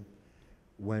arising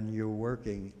when you're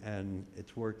working and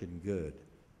it's working good.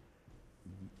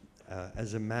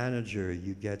 As a manager,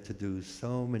 you get to do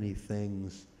so many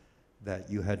things that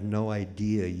you had no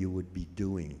idea you would be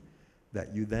doing,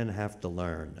 that you then have to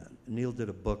learn. Neil did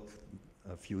a book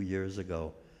a few years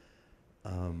ago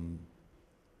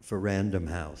for Random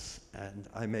House, and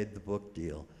I made the book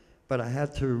deal. But I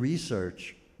had to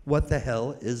research, what the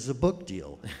hell is a book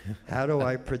deal? How do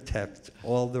I protect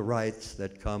all the rights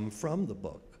that come from the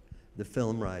book, the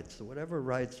film rights, whatever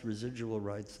rights, residual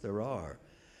rights there are?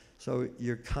 So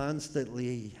you're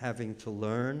constantly having to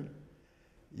learn.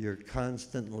 You're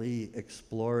constantly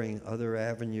exploring other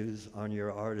avenues on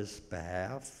your artist's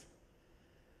behalf.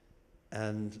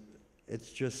 And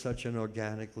it's just such an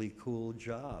organically cool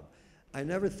job. I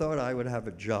never thought I would have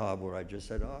a job where I just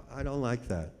said, oh, I don't like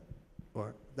that,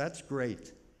 or that's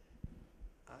great.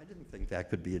 I didn't think that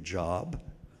could be a job.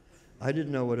 I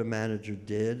didn't know what a manager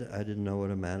did. I didn't know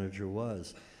what a manager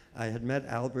was. I had met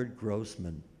Albert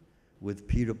Grossman with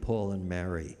Peter, Paul, and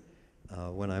Mary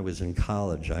when I was in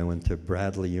college. I went to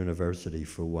Bradley University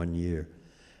for 1 year,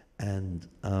 and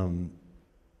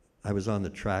I was on the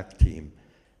track team,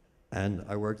 and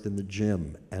I worked in the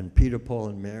gym, and Peter, Paul,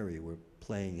 and Mary were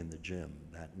playing in the gym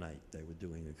that night. They were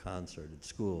doing a concert at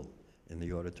school in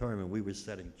the auditorium, and we were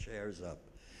setting chairs up.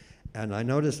 And I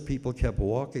noticed people kept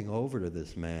walking over to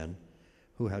this man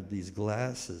who had these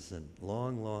glasses and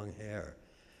long, long hair.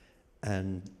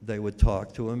 And they would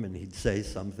talk to him, and he'd say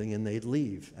something, and they'd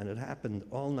leave. And it happened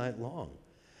all night long.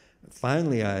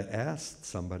 Finally, I asked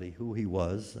somebody who he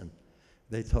was, and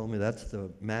they told me that's the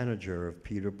manager of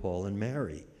Peter, Paul, and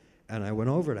Mary. And I went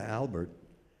over to Albert,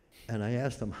 and I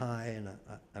asked him, hi, and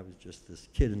I was just this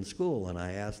kid in school, and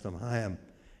I asked him, hi, I'm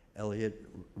Elliot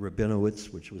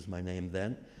Roberts, which was my name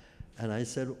then. And I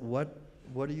said, what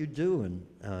do you do?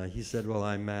 And he said, well,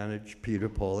 I manage Peter,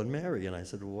 Paul, and Mary. And I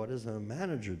said, well, what does a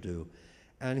manager do?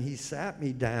 And he sat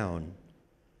me down,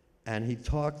 and he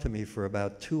talked to me for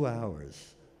about 2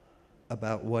 hours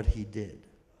about what he did,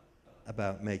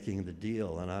 about making the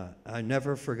deal. And I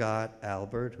never forgot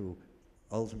Albert, who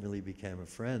ultimately became a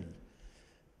friend.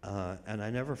 And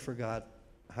I never forgot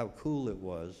how cool it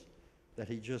was that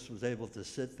he just was able to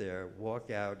sit there, walk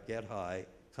out, get high,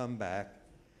 come back,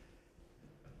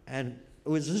 and it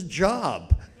was his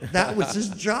job. That was his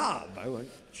job. I went,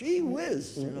 gee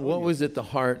whiz. What was at the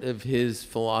heart of his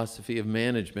philosophy of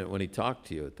management when he talked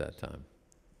to you at that time?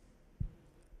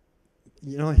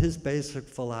 His basic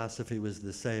philosophy was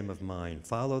the same of mine.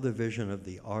 Follow the vision of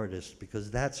the artist, because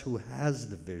that's who has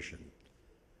the vision.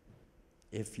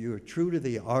 If you're true to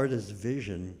the artist's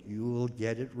vision, you will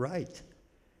get it right.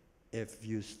 If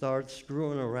you start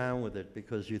screwing around with it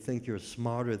because you think you're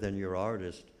smarter than your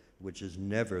artist, which is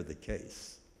never the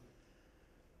case,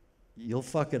 you'll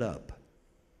fuck it up.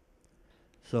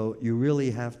 So you really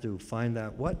have to find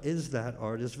out, what is that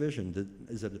artist's vision?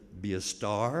 Is it be a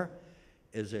star?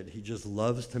 Is it he just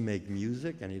loves to make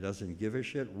music and he doesn't give a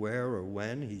shit where or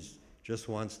when? He just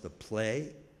wants to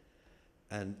play?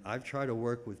 And I've tried to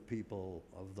work with people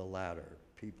of the latter,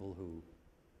 people who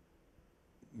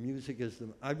music is the,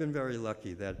 I've been very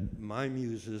lucky that my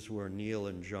muses were Neil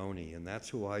and Joni, and that's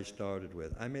who I started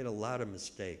with. I made a lot of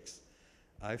mistakes.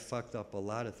 I fucked up a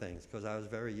lot of things because I was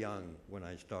very young when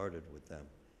I started with them.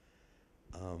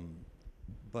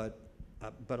 But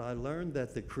I learned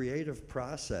that the creative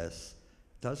process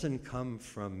doesn't come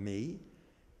from me,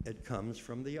 it comes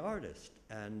from the artist.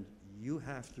 And you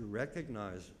have to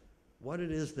recognize what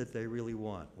it is that they really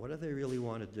want. What do they really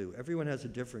want to do? Everyone has a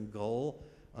different goal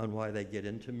on why they get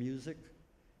into music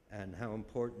and how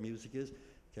important music is.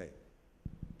 Okay,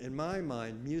 in my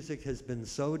mind, music has been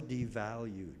so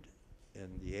devalued in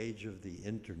the age of the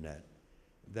internet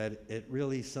that it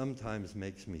really sometimes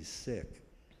makes me sick.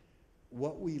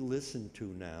 What we listen to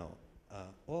now,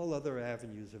 all other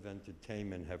avenues of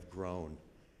entertainment have grown.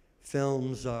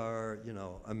 Films are, you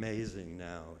know, amazing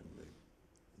now.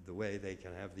 The way they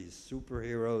can have these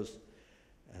superheroes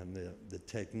and the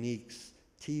techniques.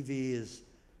 TV is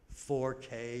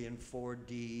 4K and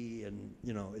 4D, and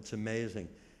you know, it's amazing.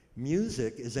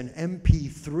 Music is an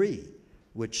MP3,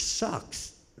 which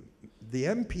sucks. The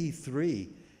MP3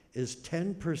 is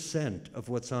 10% of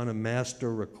what's on a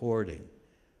master recording.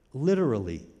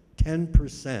 Literally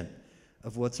 10%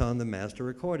 of what's on the master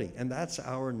recording, and that's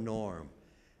our norm.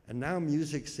 And now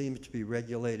music seems to be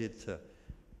regulated to,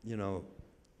 you know,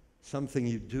 something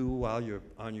you do while you're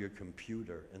on your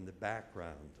computer in the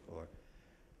background, or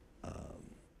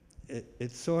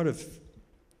it's sort of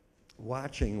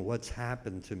watching what's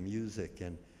happened to music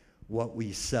and what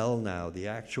we sell now, the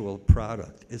actual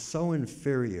product, is so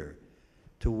inferior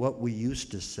to what we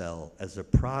used to sell as a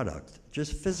product,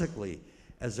 just physically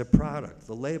as a product.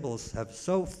 The labels have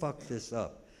so fucked this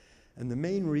up. And the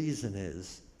main reason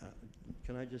is,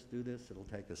 can I just do this? It'll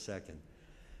take a second.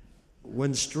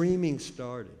 When streaming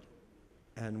started,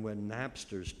 and when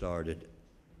Napster started,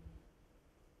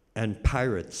 and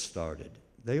pirates started,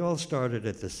 they all started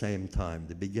at the same time,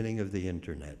 the beginning of the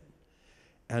internet.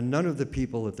 And none of the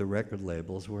people at the record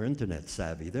labels were internet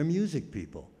savvy. They're music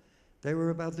people. They were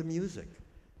about the music.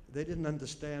 They didn't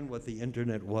understand what the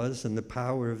internet was and the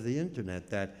power of the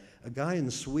internet, that a guy in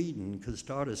Sweden could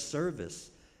start a service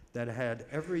that had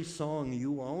every song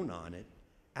you own on it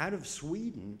out of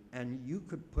Sweden, and you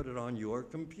could put it on your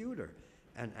computer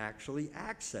and actually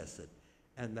access it.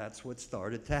 And that's what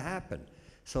started to happen.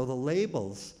 So the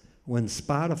labels, when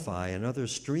Spotify and other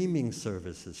streaming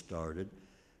services started,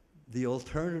 the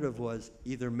alternative was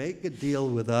either make a deal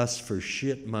with us for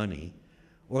shit money,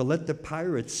 or let the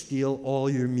pirates steal all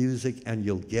your music and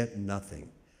you'll get nothing.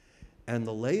 And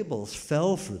the labels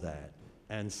fell for that.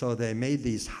 And so they made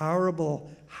these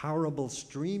horrible, horrible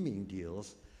streaming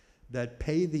deals that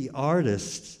pay the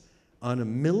artists on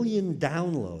 1 million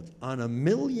downloads, on 1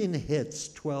 million hits,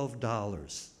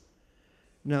 $12.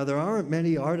 Now, there aren't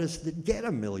many artists that get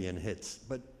 1 million hits,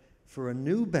 but for a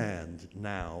new band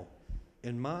now,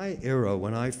 in my era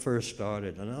when I first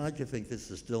started, and I like to think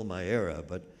this is still my era,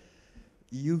 but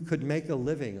you could make a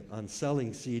living on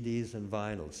selling CDs and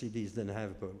vinyl. CDs didn't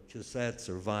have cassettes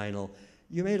or vinyl.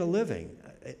 You made a living.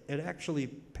 It actually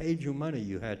paid you money.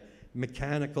 You had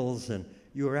mechanicals, and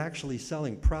you were actually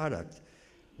selling product.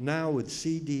 Now with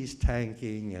CDs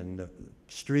tanking and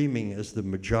streaming as the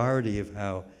majority of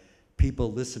how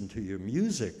people listen to your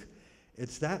music,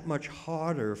 it's that much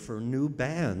harder for new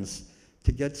bands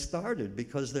to get started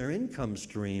because their income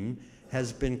stream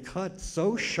has been cut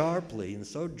so sharply and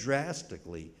so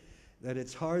drastically that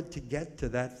it's hard to get to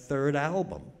that third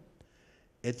album.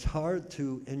 It's hard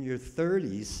to, in your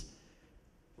 30s,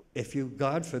 if you,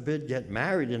 God forbid, get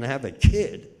married and have a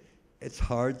kid, it's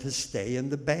hard to stay in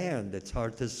the band. It's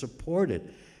hard to support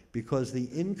it because the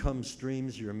income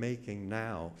streams you're making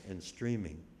now in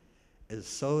streaming is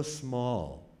so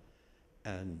small,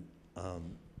 and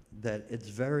that it's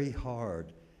very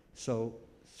hard. So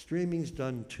streaming's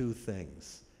done two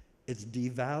things. It's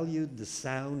devalued the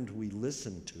sound we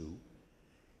listen to,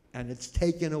 and it's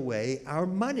taken away our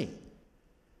money.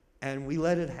 And we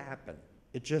let it happen.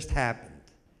 It just happened.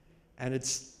 And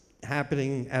it's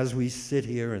happening as we sit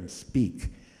here and speak,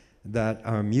 that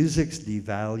our music's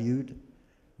devalued.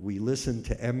 We listen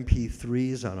to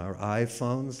MP3s on our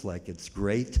iPhones like it's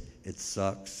great. It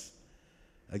sucks.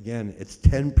 Again, it's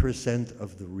 10%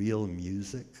 of the real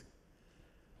music.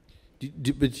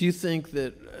 But you think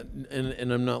that,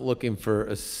 and I'm not looking for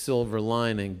a silver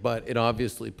lining, but it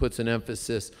obviously puts an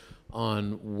emphasis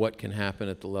on what can happen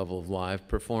at the level of live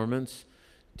performance.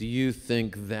 Do you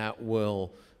think that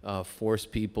will force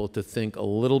people to think a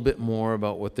little bit more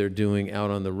about what they're doing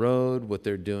out on the road, what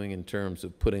they're doing in terms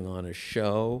of putting on a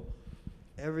show?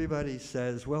 Everybody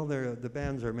says, well, the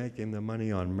bands are making their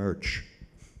money on merch.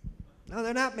 No,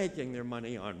 they're not making their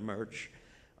money on merch.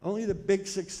 Only the big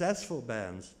successful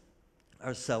bands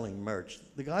are selling merch.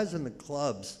 The guys in the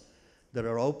clubs that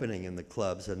are opening in the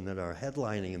clubs and that are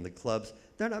headlining in the clubs,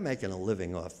 they're not making a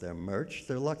living off their merch.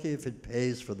 They're lucky if it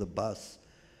pays for the bus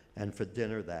and for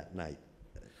dinner that night.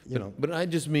 You know. But I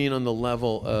just mean on the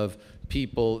level of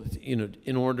people, you know,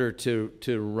 in order to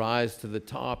rise to the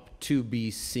top, to be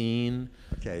seen.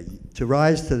 Okay, to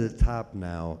rise to the top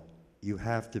now, you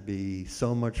have to be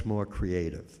so much more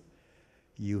creative.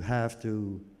 You have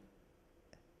to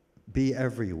be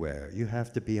everywhere. You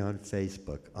have to be on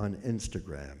Facebook, on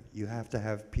Instagram. You have to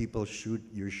have people shoot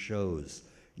your shows,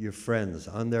 your friends,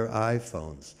 on their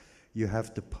iPhones. You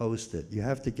have to post it. You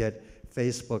have to get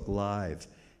Facebook Live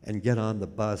and get on the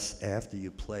bus after you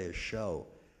play a show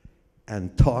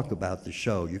and talk about the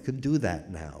show. You can do that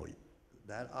now.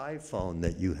 That iPhone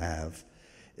that you have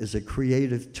is a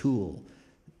creative tool.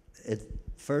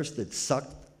 First, it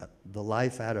sucked the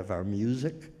life out of our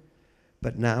music,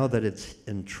 but now that it's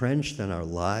entrenched in our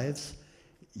lives,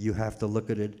 you have to look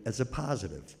at it as a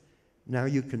positive. Now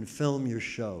you can film your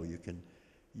show. You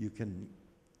can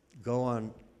go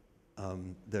on,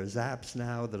 there's apps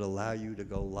now that allow you to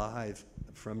go live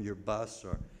from your bus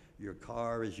or your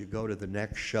car as you go to the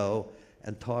next show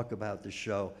and talk about the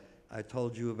show. I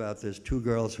told you about there's two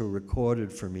girls who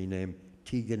recorded for me named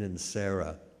Tegan and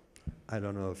Sarah. I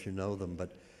don't know if you know them,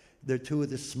 but they're two of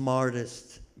the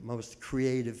smartest, most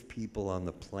creative people on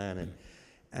the planet.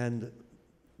 And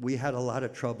we had a lot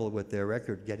of trouble with their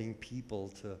record getting people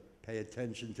to pay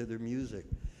attention to their music.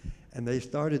 And they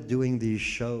started doing these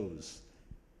shows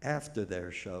after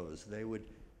their shows. They would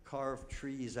carve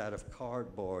trees out of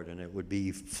cardboard, and it would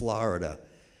be Florida.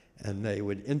 And they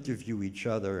would interview each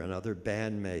other and other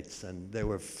bandmates, and they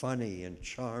were funny and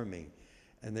charming.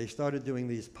 And they started doing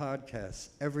these podcasts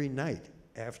every night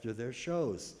after their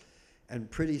shows. And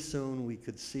pretty soon we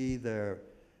could see their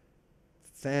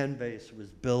fan base was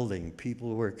building.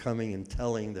 People were coming and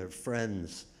telling their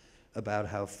friends about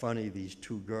how funny these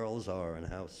two girls are and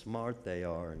how smart they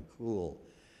are and cool.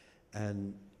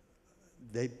 And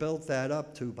they built that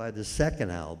up to, by the second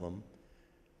album,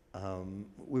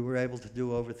 we were able to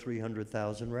do over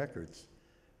 300,000 records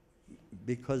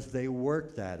because they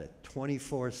worked at it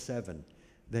 24/7.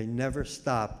 They never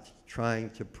stopped trying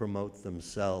to promote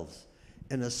themselves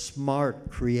in a smart,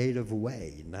 creative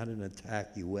way, not in an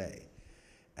attacky way.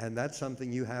 And that's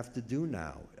something you have to do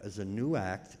now. As a new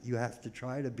act, you have to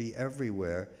try to be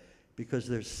everywhere because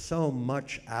there's so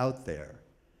much out there.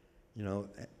 You know,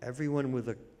 everyone with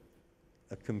a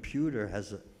computer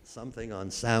has something on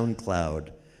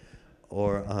SoundCloud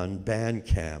or on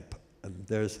Bandcamp. And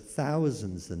there's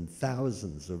thousands and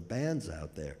thousands of bands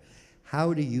out there.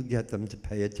 How do you get them to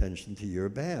pay attention to your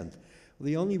band? Well,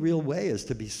 the only real way is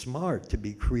to be smart, to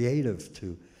be creative,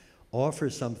 to offer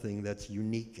something that's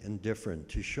unique and different,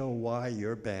 to show why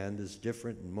your band is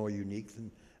different and more unique than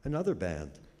another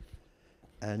band.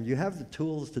 And you have the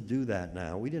tools to do that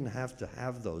now. We didn't have to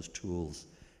have those tools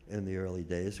in the early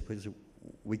days because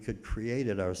we could create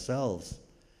it ourselves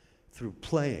through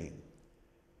playing.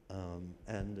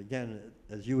 And again,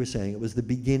 as you were saying, it was the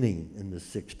beginning in the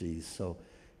 60s, so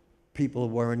people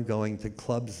weren't going to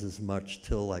clubs as much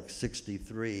till like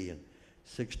 63 and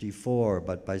 64,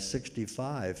 but by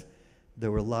 65,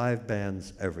 there were live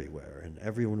bands everywhere, and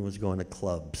everyone was going to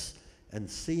clubs and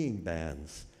seeing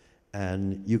bands,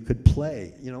 and you could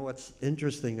play. You know what's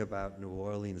interesting about New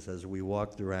Orleans as we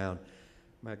walked around,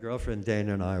 my girlfriend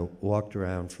Dana and I walked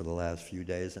around for the last few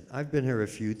days, and I've been here a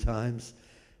few times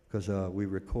because we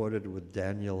recorded with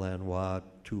Daniel Lanois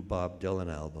 2 Bob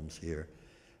Dylan albums here.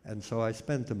 And so I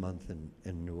spent a month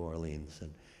in New Orleans.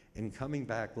 And in coming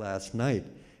back last night,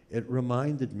 it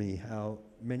reminded me how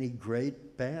many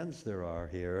great bands there are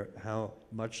here, how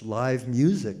much live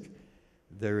music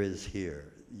there is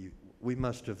here. We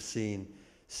must have seen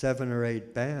 7 or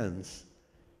 8 bands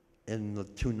in the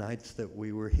 2 nights that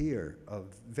we were here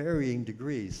of varying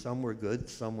degrees. Some were good,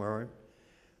 some weren't.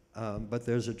 But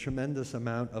there's a tremendous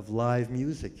amount of live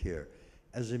music here.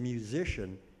 As a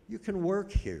musician, you can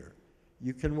work here.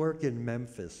 You can work in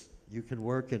Memphis. You can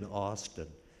work in Austin.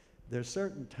 There's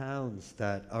certain towns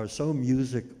that are so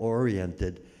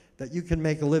music-oriented that you can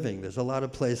make a living. There's a lot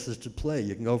of places to play.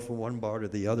 You can go from one bar to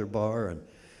the other bar,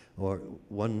 or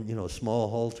one small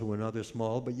hall to another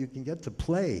small, but you can get to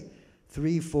play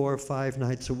 3, 4, 5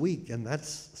 nights a week, and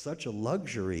that's such a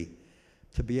luxury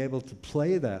to be able to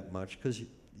play that much because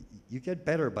you get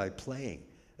better by playing.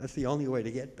 That's the only way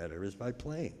to get better is by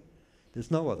playing. There's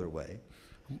no other way.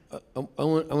 I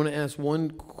want to ask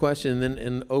one question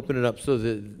and open it up so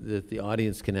that the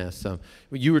audience can ask some.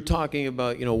 You were talking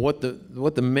about what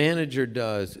the manager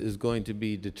does is going to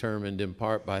be determined in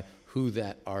part by who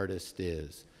that artist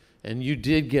is. And you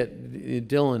did get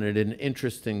Dylan at an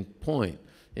interesting point.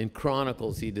 In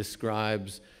Chronicles, he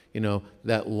describes, you know,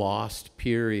 that lost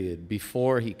period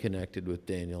before he connected with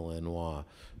Daniel Lanois.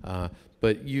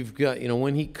 But you've got, you know,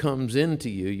 when he comes into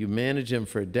you, you manage him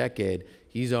for a decade,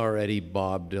 he's already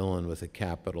Bob Dylan with a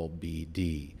capital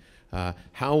BD.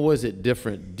 How was it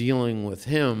different dealing with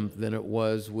him than it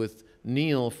was with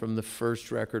Neil from the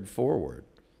first record forward?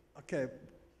 Okay,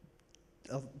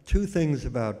 two things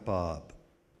about Bob.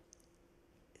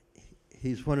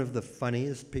 He's one of the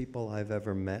funniest people I've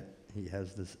ever met. He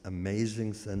has this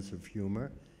amazing sense of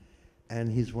humor,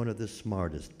 and he's one of the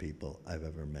smartest people I've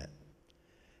ever met.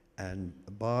 And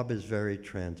Bob is very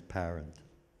transparent.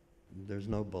 There's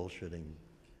no bullshitting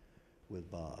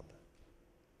with Bob.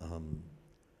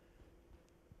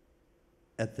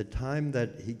 At the time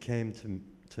that he came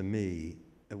to me,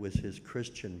 it was his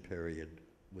Christian period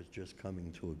was just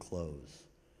coming to a close.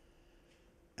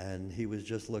 And he was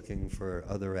just looking for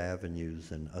other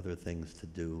avenues and other things to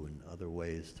do and other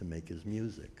ways to make his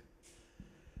music.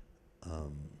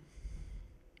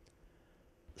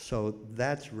 So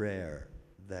that's rare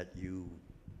that you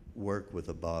work with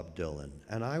a Bob Dylan.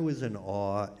 And I was in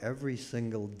awe every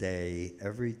single day,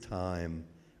 every time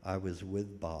I was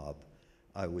with Bob.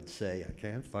 I would say, I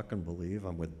can't fucking believe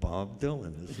I'm with Bob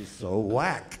Dylan. This is so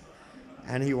whack.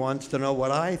 And he wants to know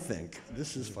what I think.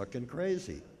 This is fucking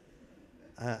crazy.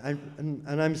 And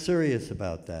I'm serious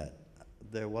about that.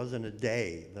 There wasn't a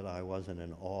day that I wasn't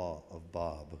in awe of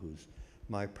Bob, who's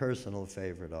my personal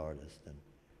favorite artist and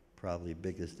probably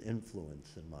biggest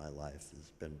influence in my life has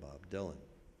been Bob Dylan.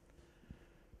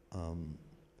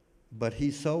 But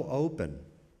he's so open.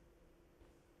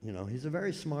 You know, he's a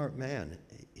very smart man.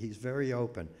 He's very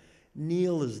open.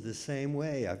 Neil is the same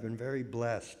way. I've been very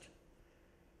blessed.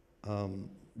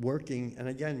 Working, and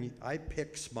again, I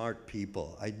pick smart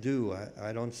people. I do.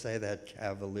 I don't say that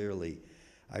cavalierly.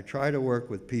 I try to work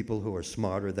with people who are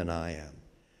smarter than I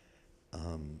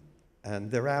am.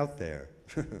 And they're out there.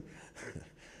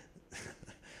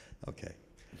 Okay.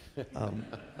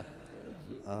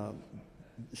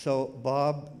 So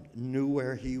Bob knew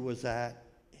where he was at.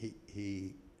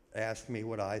 He asked me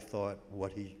what I thought,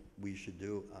 we should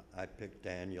do. I picked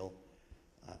Daniel.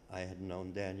 I had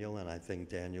known Daniel, and I think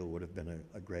Daniel would have been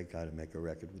a great guy to make a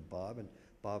record with Bob, and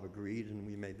Bob agreed, and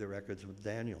we made the records with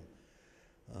Daniel.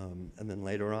 And then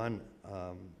later on,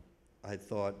 I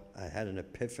thought, I had an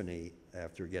epiphany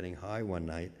after getting high one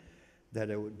night, that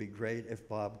it would be great if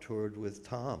Bob toured with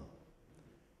Tom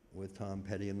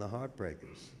Petty and the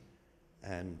Heartbreakers.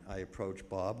 And I approached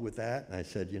Bob with that, and I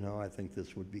said, you know, I think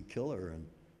this would be killer, and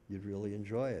you'd really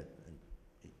enjoy it. And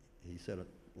he said,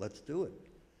 let's do it.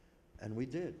 And we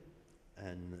did.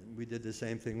 And we did the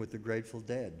same thing with the Grateful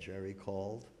Dead. Jerry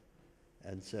called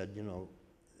and said, you know,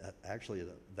 actually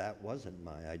that wasn't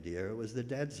my idea, it was the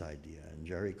Dead's idea. And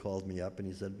Jerry called me up and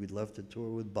he said, we'd love to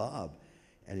tour with Bob.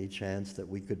 Any chance that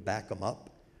we could back him up?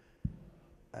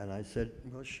 And I said,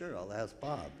 well, sure, I'll ask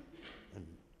Bob. And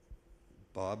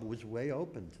Bob was way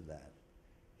open to that.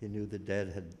 He knew the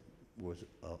Dead was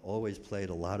always played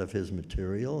a lot of his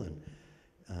material,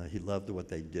 and he loved what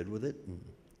they did with it. And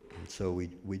so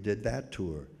we did that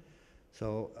tour.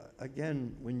 So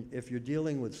again, if you're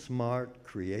dealing with smart,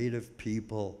 creative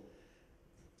people,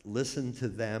 listen to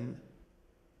them,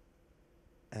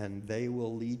 and they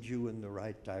will lead you in the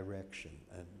right direction.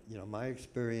 And you know, my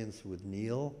experience with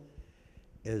Neil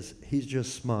is he's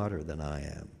just smarter than I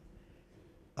am.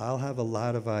 I'll have a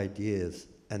lot of ideas,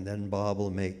 and then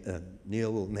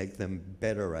Neil will make them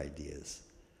better ideas.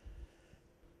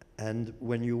 And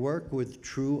when you work with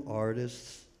true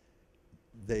artists,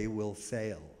 they will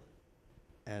fail,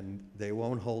 and they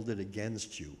won't hold it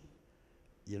against you.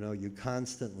 You know, you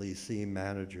constantly see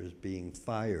managers being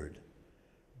fired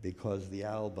because the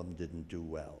album didn't do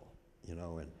well, you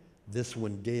know, and this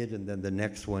one did, and then the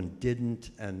next one didn't,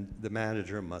 and the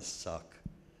manager must suck.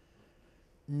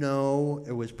 No,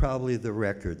 it was probably the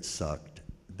record sucked.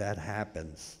 That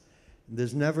happens.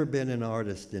 There's never been an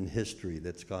artist in history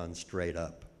that's gone straight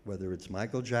up, whether it's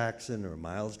Michael Jackson or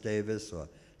Miles Davis or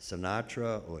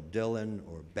Sinatra or Dylan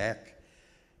or Beck.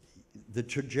 The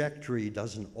trajectory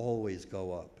doesn't always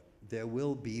go up. There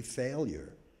will be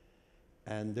failure.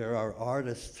 And there are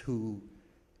artists who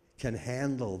can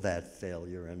handle that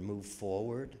failure and move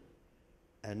forward.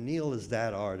 And Neil is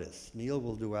that artist. Neil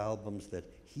will do albums that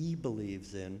he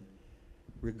believes in,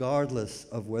 regardless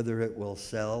of whether it will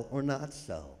sell or not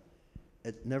sell.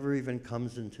 It never even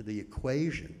comes into the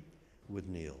equation with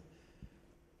Neil.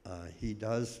 He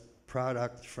does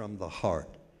product from the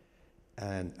heart,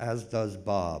 and as does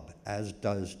Bob, as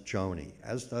does Joni,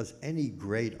 as does any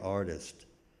great artist.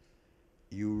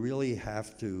 you really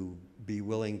have to be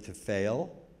willing to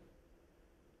fail,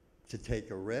 to take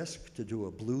a risk, to do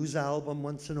a blues album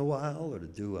once in a while, or to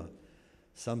do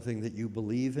something that you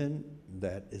believe in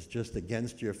that is just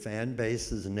against your fan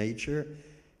base's nature.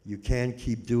 You can't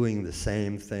keep doing the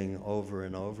same thing over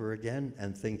and over again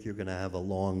and think you're going to have a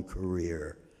long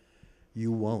career.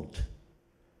 You won't.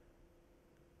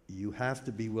 You have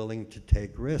to be willing to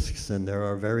take risks, and there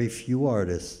are very few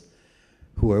artists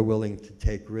who are willing to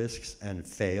take risks and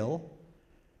fail,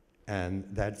 and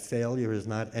that failure is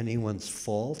not anyone's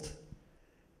fault.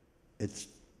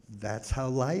 That's how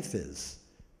life is.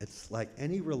 It's like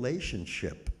any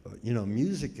relationship. You know,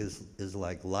 music is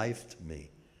like life to me.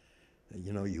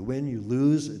 You know, you win, you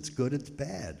lose, it's good, it's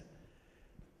bad.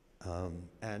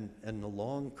 And the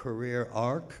long career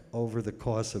arc over the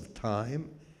course of time,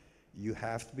 you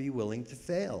have to be willing to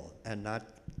fail and not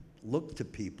look to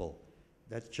people.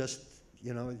 That's just,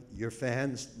 you know, your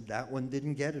fans, that one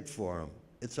didn't get it for them.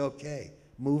 It's okay,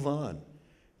 move on.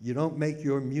 You don't make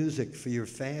your music for your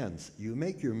fans. You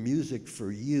make your music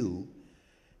for you,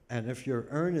 and if you're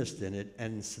earnest in it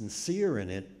and sincere in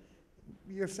it,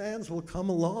 your fans will come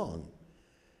along.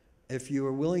 If you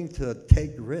are willing to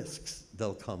take risks,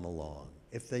 they'll come along.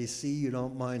 If they see you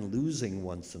don't mind losing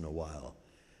once in a while,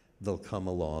 they'll come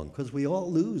along, because we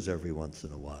all lose every once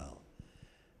in a while.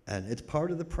 And it's part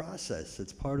of the process.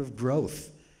 It's part of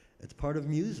growth. It's part of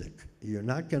music. You're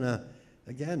not going to,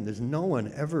 again, there's no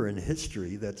one ever in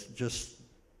history that's just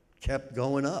kept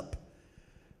going up.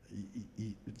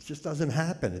 It just doesn't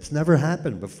happen. It's never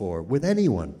happened before with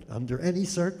anyone, under any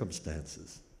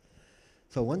circumstances.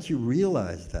 So once you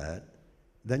realize that,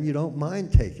 then you don't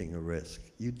mind taking a risk.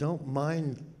 You don't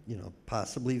mind, you know,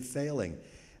 possibly failing.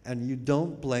 And you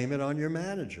don't blame it on your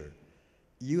manager.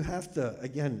 You have to,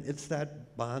 again, it's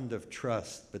that bond of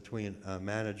trust between a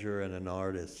manager and an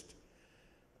artist.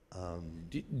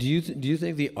 Do you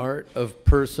think the art of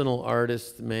personal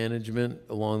artist management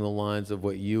along the lines of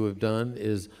what you have done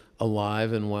is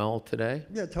alive and well today?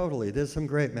 Yeah, totally. There's some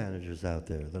great managers out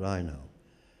there that I know.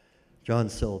 John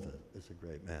Silva is a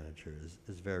great manager,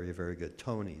 is very, very good.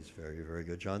 Tony's very, very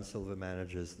good. John Silva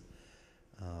manages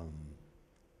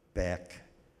Beck.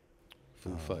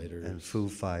 Foo Fighters. And Foo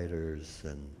Fighters,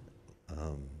 and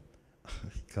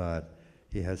God,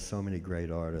 he has so many great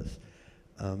artists.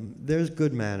 There's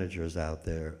good managers out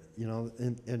there. You know,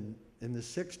 in the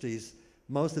 60s,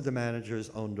 most of the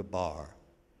managers owned a bar,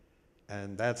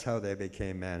 and that's how they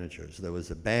became managers. There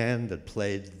was a band that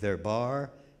played their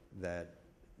bar that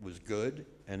was good,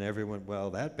 and everyone, well,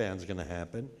 that band's going to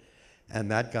happen, and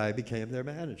that guy became their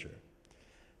manager.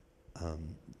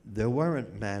 There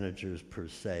weren't managers per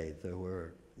se. There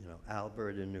were, you know,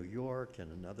 Albert in New York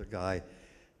and another guy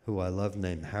who I love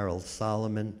named Harold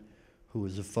Solomon, who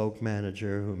was a folk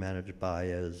manager who managed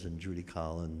Baez and Judy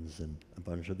Collins and a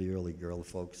bunch of the early girl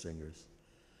folk singers.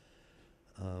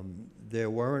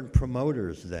 There weren't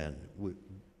promoters then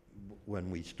when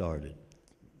we started.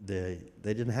 They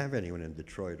didn't have anyone in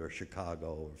Detroit or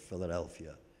Chicago or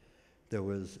Philadelphia. There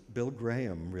was, Bill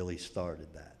Graham really started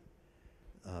that.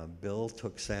 Bill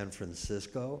took San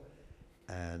Francisco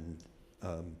and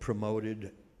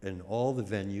promoted in all the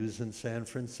venues in San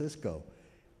Francisco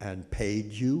and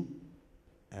paid you,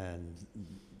 and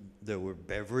there were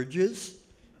beverages,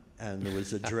 and there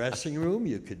was a dressing room.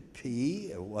 You could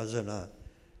pee. It wasn't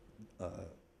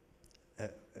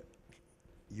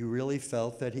you really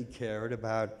felt that he cared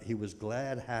about, he was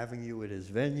glad having you at his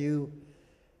venue,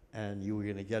 and you were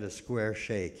going to get a square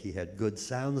shake. He had good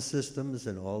sound systems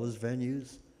in all his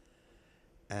venues,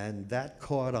 and that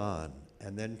caught on.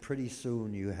 And then pretty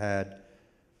soon you had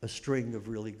a string of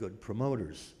really good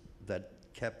promoters that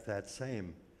kept that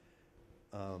same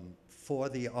for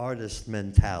the artist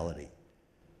mentality.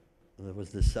 There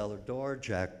was the cellar door,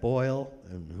 Jack Boyle,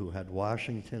 and who had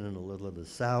Washington and a little of the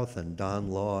South, and Don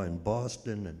Law in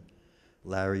Boston, and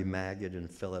Larry Maggot in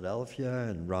Philadelphia,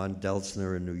 and Ron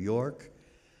Deltzner in New York.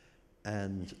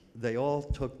 And they all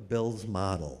took Bill's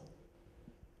model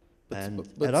and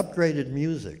upgraded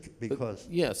music because...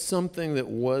 Yeah, something that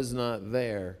was not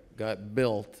there got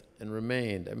built and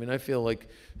remained. I mean, I feel like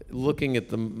looking at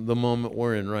the moment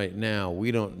we're in right now,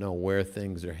 we don't know where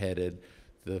things are headed.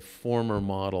 The former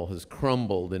model has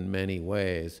crumbled in many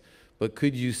ways. But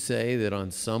could you say that on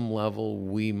some level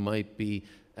we might be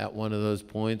at one of those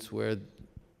points where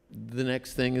the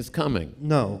next thing is coming?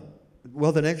 No.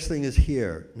 Well, the next thing is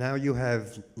here. Now you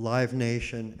have Live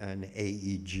Nation and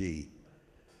AEG.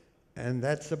 And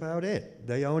that's about it.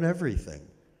 They own everything.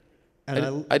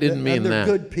 And I didn't mean they're that.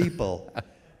 good people.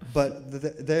 But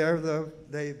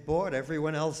they bought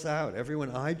everyone else out.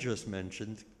 Everyone I just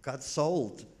mentioned got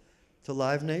sold to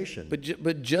Live Nation.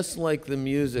 But just like the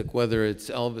music, whether it's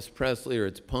Elvis Presley or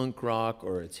it's punk rock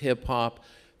or it's hip hop,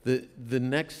 the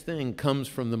next thing comes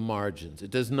from the margins.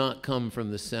 It does not come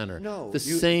from the center. No,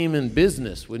 same in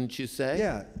business, wouldn't you say?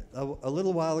 Yeah, a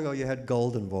little while ago you had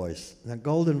Golden Voice. Now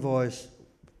Golden Voice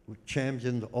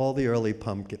championed all the early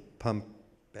punk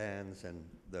bands and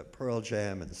the Pearl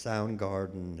Jam and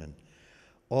Soundgarden and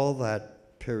all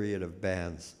that period of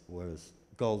bands was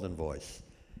Golden Voice.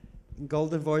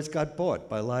 Golden Voice got bought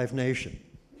by Live Nation.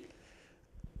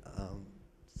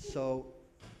 So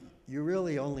you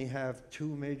really only have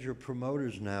two major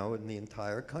promoters now in the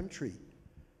entire country,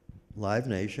 Live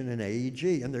Nation and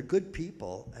AEG, and they're good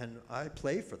people, and I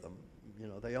play for them. You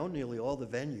know, they own nearly all the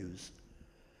venues.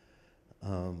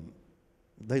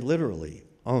 They literally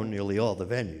own nearly all the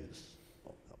venues,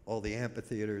 all the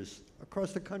amphitheaters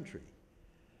across the country.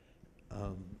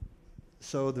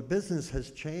 So the business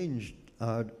has changed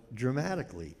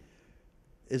dramatically.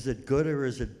 Is it good or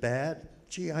is it bad?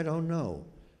 Gee, I don't know.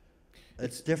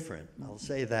 It's different, I'll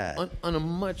say that. On a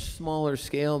much smaller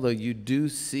scale, though, you do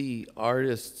see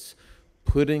artists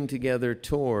putting together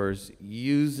tours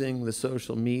using the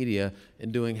social media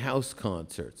and doing house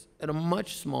concerts at a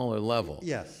much smaller level.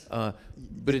 Yes. But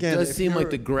Again, it does if seem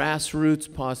like you're- the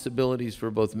grassroots possibilities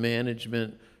for both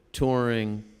management,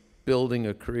 touring, building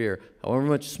a career, however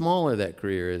much smaller that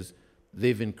career is,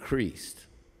 they've increased.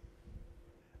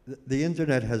 The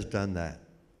internet has done that.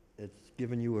 It's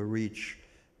given you a reach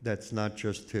that's not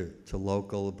just to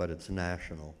local, but it's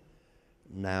national.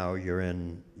 Now you're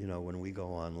in, you know, when we go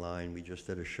online, we just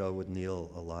did a show with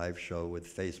Neil, a live show with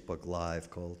Facebook Live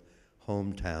called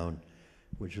Hometown,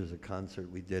 which is a concert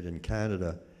we did in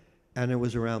Canada, and it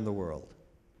was around the world.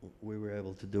 We were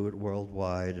able to do it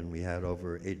worldwide, and we had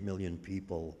over 8 million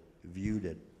people viewed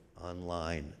it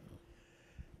online.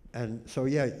 And so,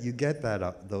 yeah, you get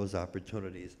those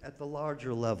opportunities at the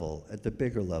larger level, at the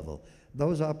bigger level.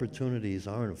 Those opportunities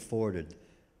aren't afforded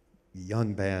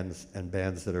young bands and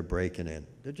bands that are breaking in.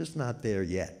 They're just not there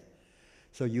yet.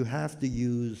 So you have to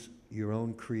use your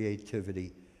own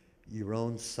creativity, your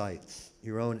own sites,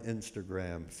 your own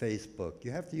Instagram, Facebook.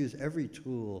 You have to use every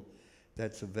tool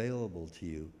that's available to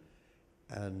you.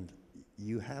 And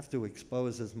you have to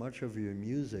expose as much of your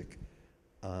music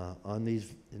in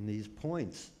these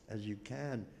points as you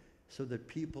can so that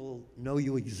people know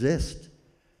you exist.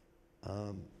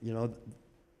 You know,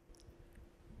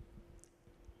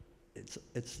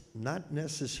 it's not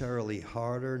necessarily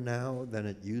harder now than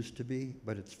it used to be,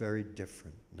 but it's very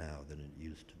different now than it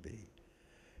used to be.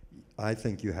 I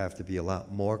think you have to be a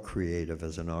lot more creative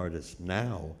as an artist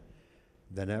now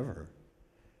than ever,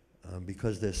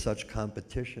 because there's such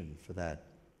competition for that.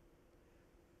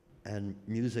 And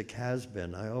music has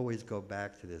been, I always go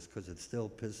back to this because it still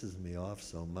pisses me off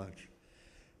so much,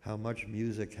 how much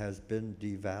music has been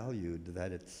devalued,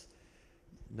 that it's,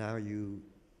 now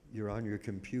you're on your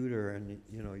computer and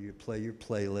you know, you play your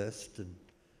playlist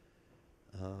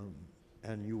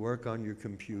and you work on your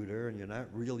computer and you're not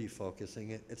really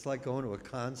focusing it. It's like going to a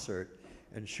concert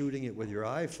and shooting it with your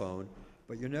iPhone,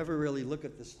 but you never really look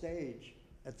at the stage,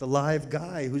 at the live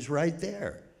guy who's right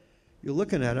there. You're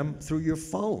looking at him through your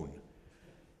phone.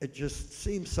 It just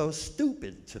seems so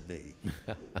stupid to me.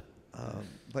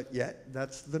 But yet,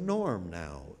 that's the norm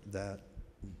now.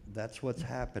 That's what's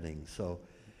happening. So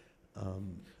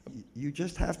you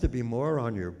just have to be more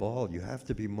on your ball. You have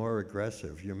to be more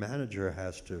aggressive. Your manager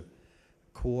has to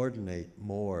coordinate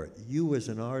more. You as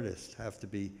an artist have to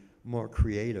be more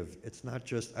creative. It's not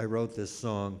just, I wrote this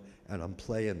song and I'm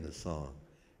playing the song.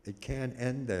 It can't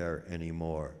end there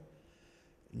anymore.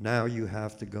 Now you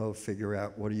have to go figure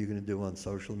out, what are you going to do on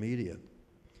social media?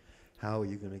 How are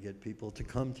you going to get people to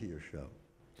come to your show?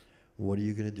 What are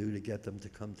you going to do to get them to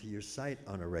come to your site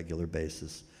on a regular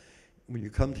basis? When you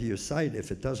come to your site,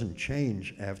 if it doesn't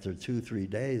change after 2-3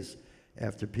 days,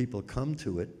 after people come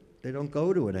to it, they don't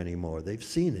go to it anymore. They've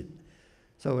seen it.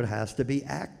 So it has to be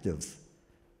active.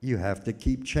 You have to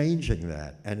keep changing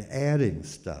that and adding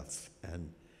stuff and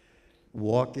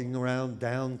walking around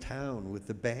downtown with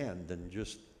the band and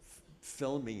just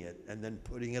filming it and then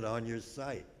putting it on your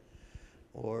site.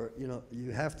 Or, you know,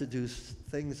 you have to do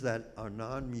things that are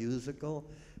non-musical,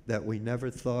 that we never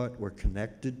thought were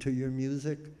connected to your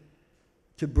music,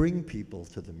 to bring people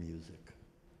to the music.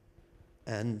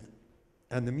 And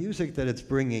the music that it's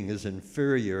bringing is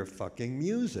inferior fucking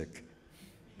music.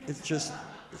 It's just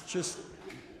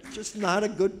not a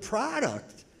good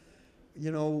product.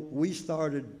 You know,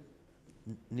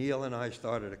 Neil and I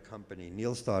started a company.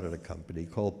 Neil started a company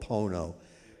called Pono,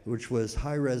 which was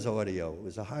high-res audio. It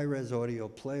was a high-res audio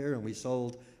player, and we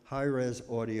sold high-res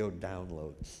audio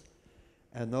downloads.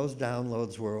 And those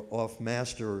downloads were off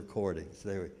master recordings.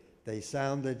 They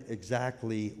sounded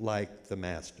exactly like the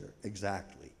master,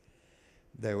 exactly.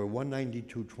 They were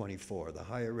 192.24, the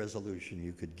higher resolution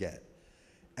you could get.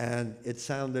 And it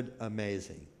sounded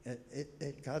amazing.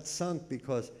 It got sunk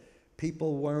because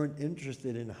people weren't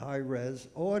interested in high-res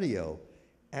audio.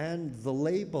 And the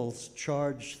labels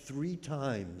charged 3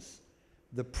 times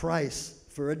the price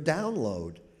for a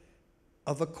download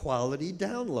of a quality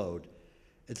download.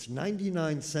 It's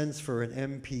 99 cents for an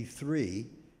MP3,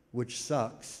 which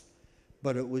sucks,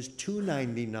 but it was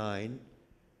 $2.99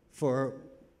 for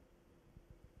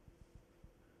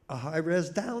a high-res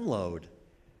download.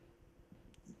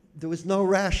 There was no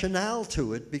rationale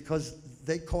to it because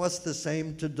they cost the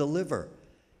same to deliver.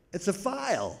 It's a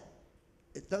file.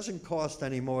 It doesn't cost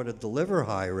any more to deliver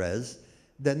high-res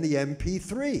than the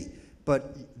MP3.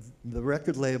 But the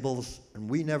record labels, and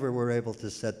we never were able to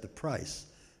set the price.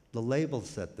 The labels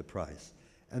set the price.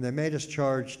 And they made us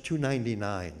charge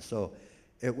 $2.99. So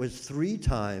it was 3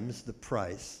 times the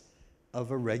price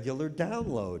of a regular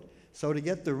download. So to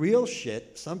get the real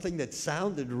shit, something that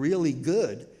sounded really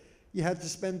good, you had to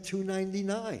spend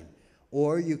 $2.99.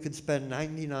 Or you could spend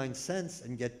 99 cents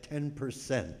and get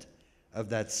 10% of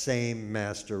that same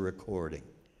master recording.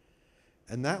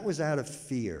 And that was out of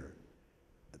fear.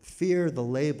 Fear the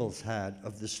labels had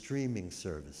of the streaming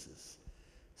services.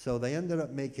 So they ended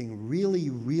up making really,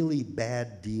 really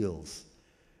bad deals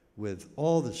with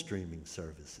all the streaming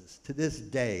services. To this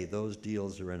day, those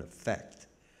deals are in effect.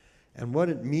 And what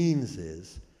it means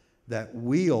is that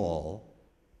we all,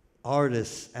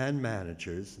 artists and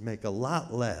managers, make a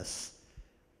lot less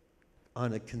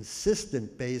on a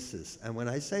consistent basis. And when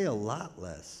I say a lot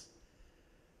less,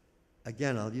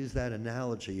 again, I'll use that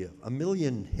analogy of 1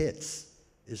 million hits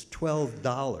is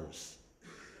 $12.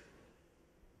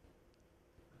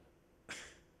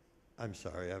 I'm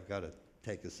sorry, I've got to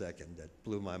take a second. That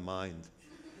blew my mind.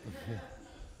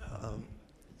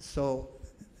 So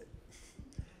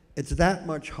it's that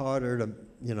much harder to,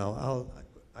 you know,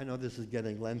 I know this is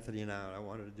getting lengthy now. I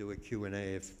wanted to do a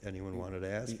Q&A if anyone wanted to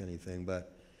ask anything,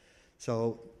 but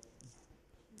so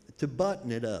to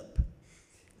button it up,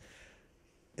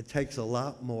 it takes a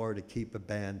lot more to keep a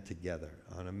band together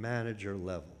on a manager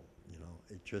level. You know,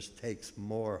 it just takes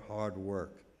more hard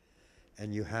work,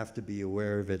 and you have to be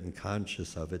aware of it and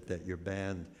conscious of it, that your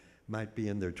band might be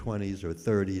in their 20s or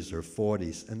 30s or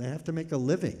 40s, and they have to make a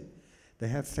living. They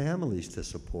have families to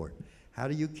support. How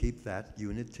do you keep that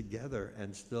unit together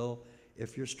and still,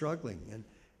 if you're struggling? And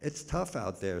it's tough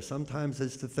out there. Sometimes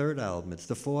it's the 3rd album, it's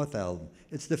the 4th album,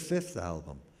 it's the 5th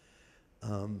album.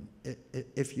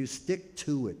 If you stick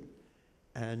to it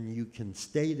and you can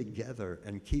stay together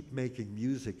and keep making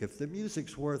music, if the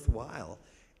music's worthwhile,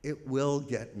 it will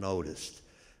get noticed.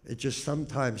 It just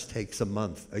sometimes takes a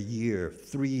month, a year,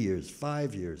 3 years,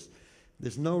 5 years.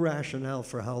 There's no rationale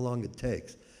for how long it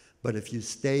takes. But if you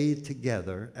stay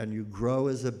together and you grow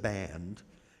as a band,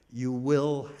 you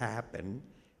will happen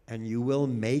and you will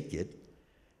make it.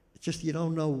 It's just you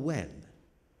don't know when.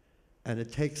 And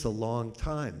it takes a long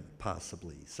time,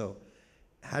 possibly. So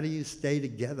how do you stay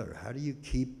together? How do you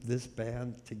keep this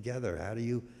band together? How do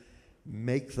you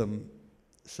make them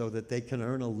so that they can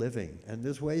earn a living? And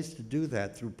there's ways to do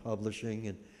that through publishing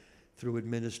and through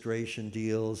administration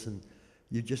deals. And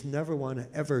you just never want to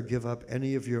ever give up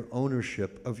any of your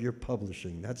ownership of your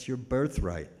publishing. That's your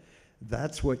birthright.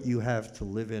 That's what you have to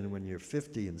live in when you're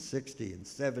 50 and 60 and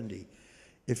 70.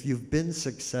 If you've been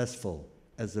successful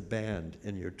as a band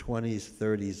in your 20s,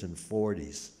 30s, and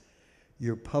 40s,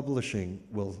 your publishing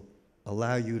will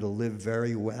allow you to live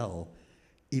very well,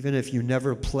 even if you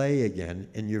never play again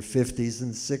in your 50s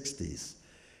and 60s,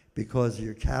 because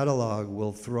your catalog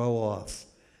will throw off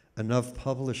enough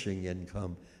publishing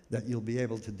income that you'll be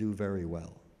able to do very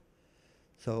well.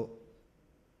 So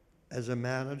as a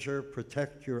manager,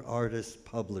 protect your artist's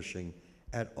publishing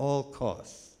at all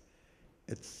costs.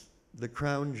 It's the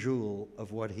crown jewel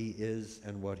of what he is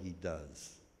and what he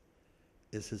does,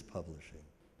 is his publishing.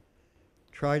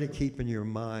 Try to keep in your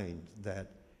mind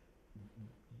that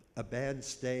a band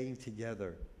staying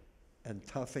together and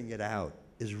toughing it out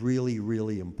is really,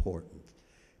 really important.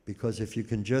 Because if you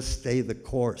can just stay the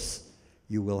course,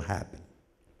 you will happen.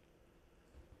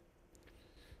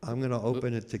 I'm going to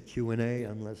open it to Q&A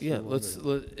unless Yeah,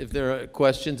 if there are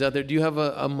questions out there. Do you have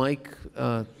a mic?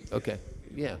 Okay,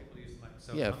 yeah.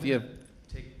 So Yeah, I'm if you gonna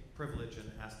take privilege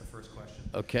and ask the first question.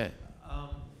 Okay.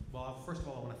 Well, first of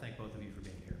all, I want to thank both of you for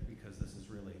being here because this is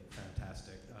really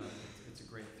fantastic. It's a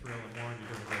great thrill, and Warren,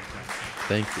 you're doing a great job.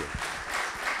 Thank you.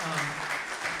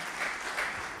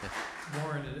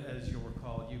 Warren, as you'll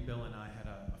recall, you, Bill, and I had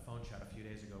a phone chat a few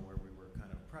days ago where we were kind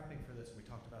of prepping for this. And we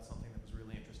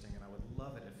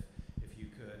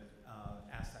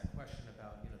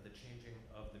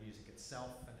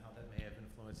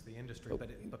the industry.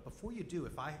 But before you do,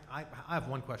 if I have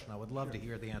one question I would love to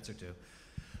hear the answer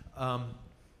to.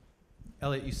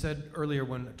 Elliot, you said earlier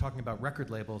when talking about record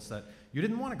labels that you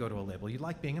didn't want to go to a label. You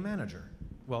like being a manager.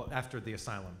 Well, after the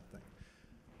Asylum thing.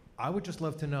 I would just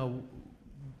love to know,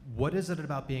 what is it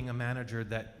about being a manager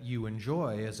that you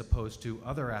enjoy as opposed to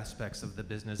other aspects of the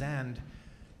business? And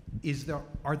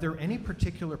are there any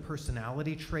particular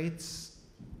personality traits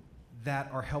that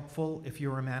are helpful if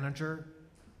you're a manager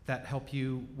that help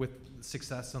you with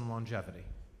success and longevity?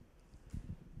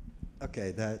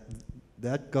 Okay,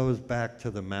 that goes back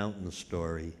to the mountain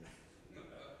story.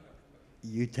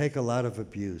 You take a lot of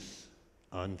abuse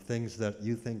on things that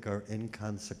you think are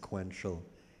inconsequential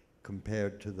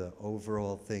compared to the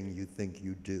overall thing you think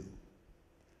you do.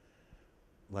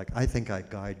 Like, I think I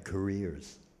guide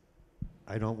careers.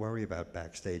 I don't worry about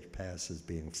backstage passes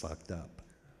being fucked up.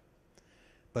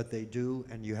 But they do,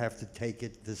 and you have to take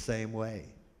it the same way.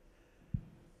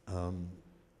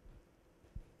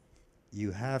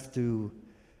 You have to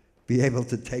be able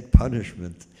to take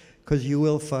punishment, because you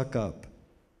will fuck up.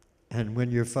 And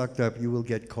when you're fucked up, you will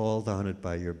get called on it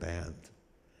by your band.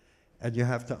 And you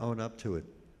have to own up to it.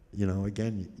 You know,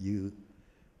 again,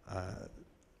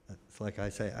 it's like I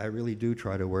say, I really do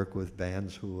try to work with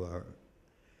bands who are,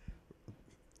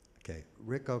 okay,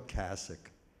 Rick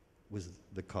Ocasek was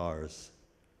the Cars.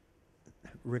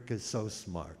 Rick is so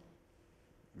smart,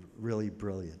 really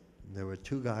brilliant. And there were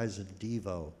two guys in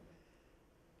Devo,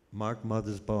 Mark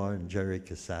Mothersbaugh and Jerry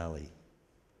Casale.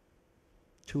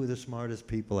 Two of the smartest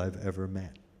people I've ever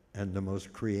met, and the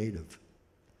most creative.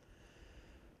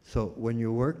 So when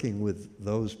you're working with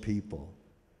those people,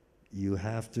 you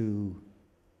have to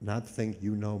not think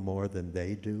you know more than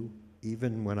they do.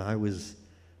 Even when I was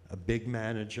a big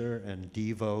manager and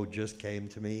Devo just came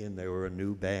to me and they were a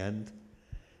new band,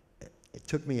 it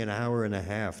took me an hour and a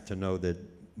half to know that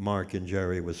Mark and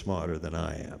Jerry were smarter than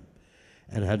I am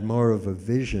and had more of a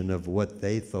vision of what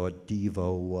they thought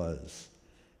Devo was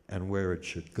and where it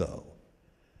should go.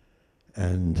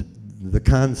 And the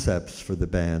concepts for the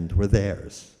band were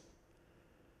theirs.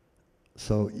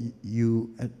 So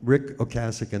Rick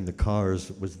Ocasek and the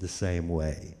Cars was the same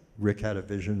way. Rick had a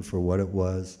vision for what it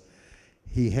was.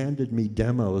 He handed me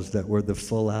demos that were the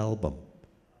full album.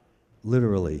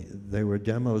 Literally, they were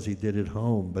demos he did at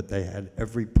home, but they had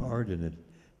every part in it.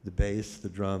 The bass, the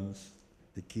drums,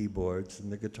 the keyboards,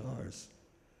 and the guitars.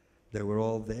 They were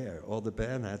all there. All the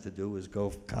band had to do was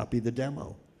go copy the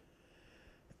demo.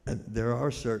 And there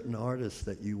are certain artists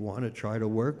that you want to try to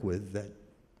work with that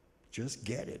just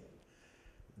get it.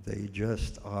 They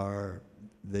just are,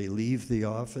 they leave the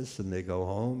office and they go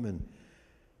home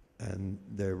and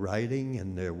they're writing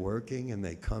and they're working and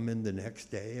they come in the next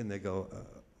day and they go,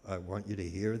 I want you to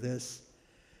hear this.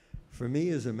 For me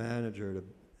as a manager,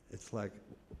 it's like,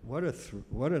 what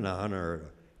an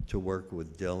honor to work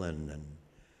with Dylan and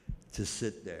to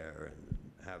sit there and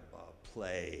have Bob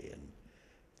play and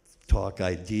talk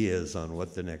ideas on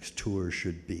what the next tour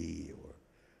should be or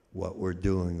what we're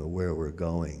doing or where we're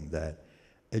going. That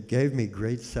it gave me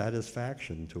great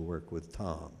satisfaction to work with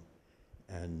Tom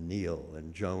and Neil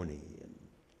and Joni.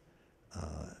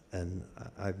 And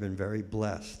I've been very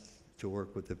blessed to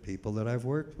work with the people that I've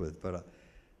worked with. But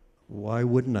why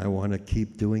wouldn't I want to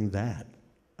keep doing that?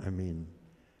 I mean,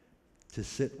 to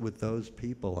sit with those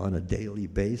people on a daily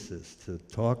basis, to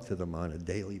talk to them on a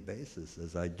daily basis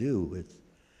as I do,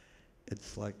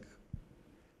 it's like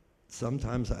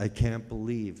sometimes I can't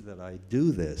believe that I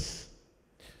do this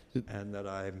and that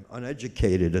I'm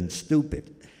uneducated and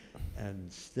stupid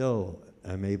and still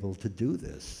am able to do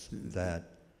this. That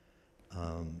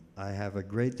I have a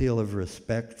great deal of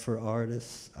respect for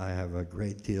artists. I have a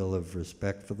great deal of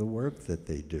respect for the work that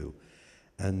they do.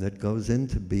 And that goes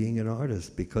into being an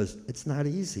artist because it's not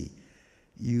easy.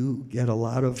 You get a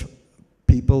lot of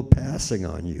people passing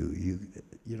on you.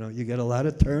 You know, you get a lot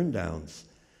of turndowns.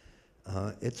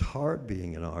 It's hard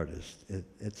being an artist.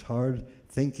 It's hard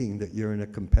thinking that you're in a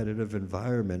competitive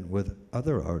environment with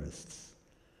other artists.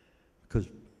 Because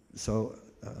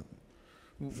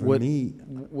for me,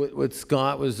 what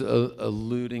Scott was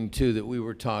alluding to that we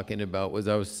were talking about was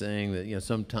I was saying that, you know,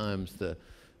 sometimes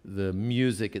the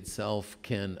music itself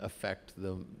can affect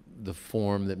the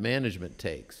form that management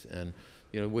takes. And,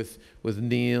 you know, with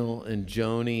Neil and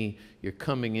Joni, you're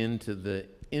coming into the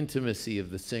intimacy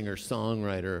of the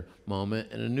singer-songwriter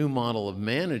moment, and a new model of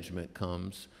management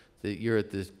comes that you're at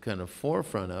this kind of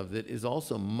forefront of that is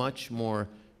also much more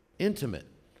intimate.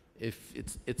 If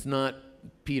it's not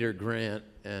Peter Grant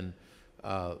and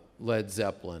Led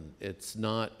Zeppelin. It's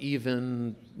not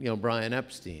even, you know, Brian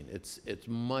Epstein. It's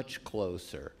much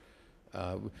closer.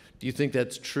 Do you think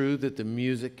that's true, that the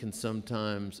music can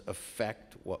sometimes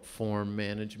affect what form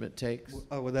management takes?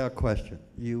 Oh, without question.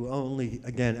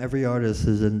 Again, every artist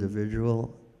is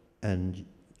individual, and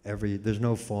there's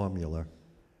no formula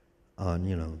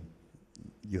on,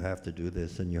 you have to do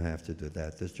this and you have to do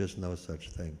that. There's just no such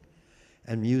thing.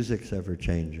 And music's ever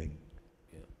changing.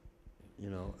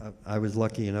 I was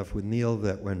lucky enough with Neil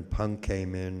that when punk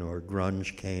came in or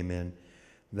grunge came in,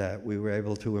 that we were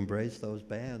able to embrace those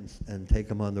bands and take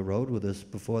them on the road with us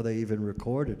before they even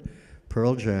recorded.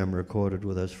 Pearl Jam recorded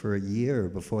with us for a year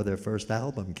before their first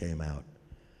album came out.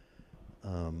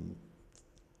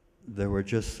 There were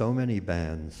just so many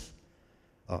bands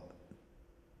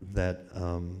that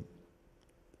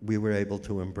we were able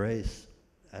to embrace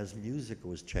as music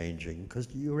was changing, because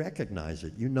you recognize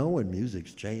it. You know when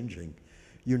music's changing.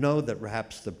 You know that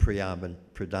rap's the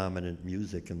predominant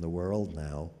music in the world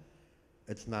now.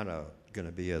 It's not going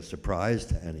to be a surprise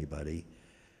to anybody.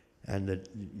 And that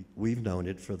we've known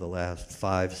it for the last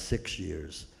 5-6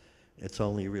 years. It's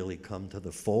only really come to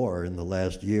the fore in the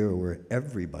last year where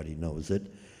everybody knows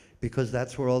it, because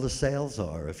that's where all the sales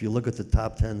are. If you look at the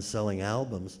top 10 selling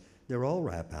albums, they're all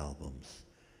rap albums.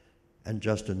 And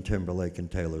Justin Timberlake and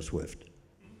Taylor Swift.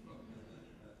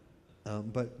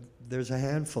 But there's a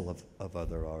handful of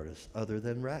other artists other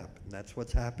than rap, and that's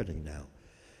what's happening now.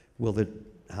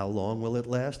 How long will it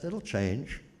last? It'll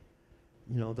change.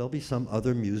 There'll be some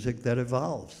other music that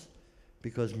evolves,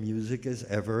 because music is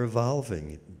ever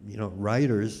evolving.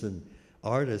 Writers and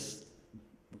artists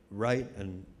write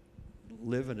and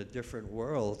live in a different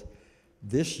world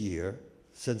this year,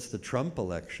 since the Trump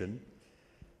election,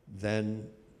 than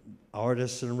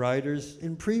artists and writers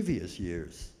in previous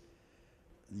years.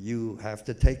 You have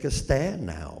to take a stand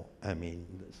now.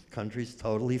 This country's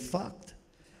totally fucked.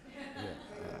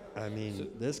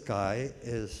 This guy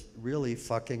is really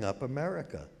fucking up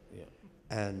America. Yeah.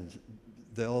 And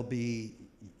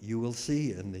you will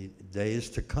see in the days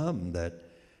to come that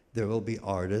there will be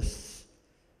artists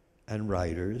and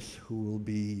writers who will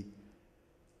be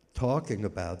talking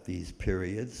about these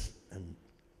periods and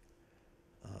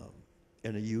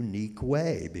in a unique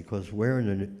way, because we're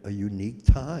in a unique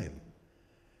time.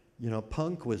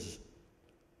 Punk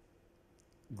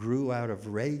grew out of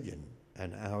Reagan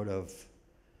and out of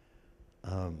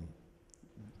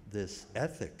this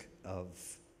ethic of,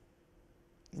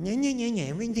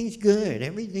 everything's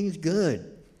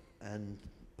good. And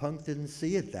punk didn't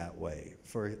see it that way.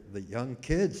 For the young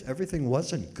kids, everything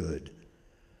wasn't good.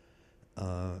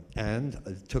 And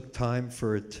it took time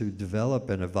for it to develop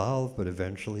and evolve, but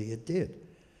eventually it did.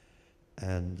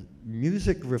 And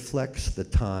music reflects the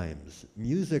times.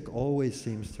 Music always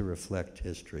seems to reflect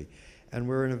history. And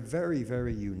we're in a very,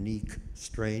 very unique,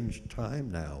 strange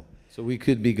time now. So we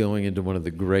could be going into one of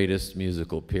the greatest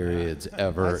musical periods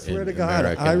ever in American life. I swear to God,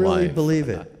 I really believe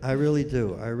it. I really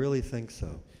do. I really think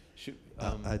so.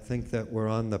 I think that we're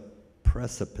on the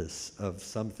precipice of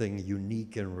something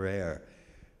unique and rare.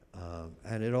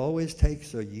 And it always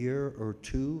takes a year or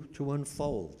two to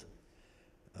unfold,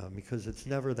 because it's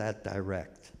never that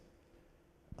direct.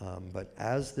 But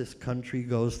as this country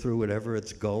goes through whatever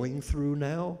it's going through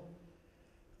now,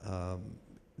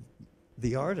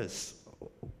 the artists,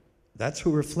 that's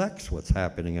who reflects what's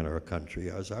happening in our country,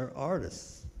 as our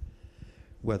artists.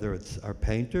 Whether it's our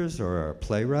painters or our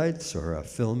playwrights or our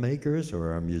filmmakers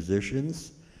or our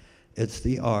musicians, it's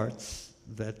the arts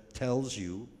that tells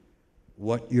you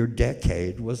what your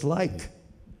decade was like.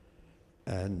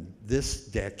 And this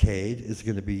decade is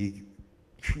going to be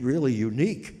really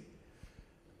unique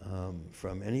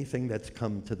from anything that's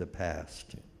come to the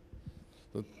past.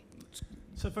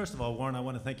 So first of all, Warren, I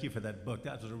want to thank you for that book.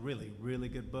 That was a really, really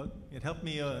good book. It helped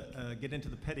me get into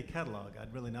the Petty catalog.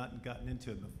 I'd really not gotten into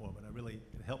it before, but it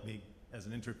helped me as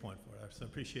an entry point for it. So I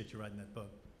appreciate you writing that book.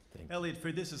 Elliot,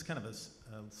 for this is kind of a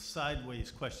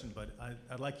sideways question, but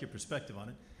I'd like your perspective on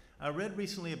it. I read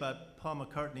recently about Paul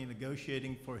McCartney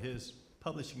negotiating for his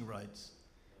publishing rights,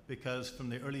 because from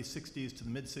the early 60s to the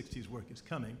mid-60s work is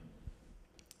coming.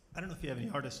 I don't know if you have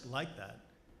any artists like that,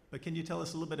 but can you tell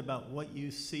us a little bit about what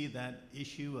you see that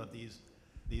issue of these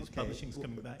publishings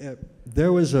coming back?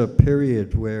 There was a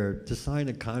period where to sign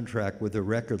a contract with a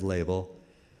record label,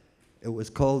 it was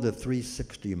called a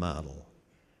 360 model.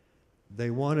 They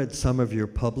wanted some of your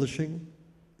publishing,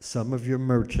 some of your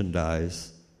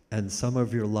merchandise, and some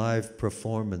of your live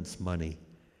performance money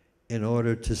in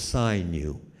order to sign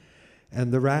you.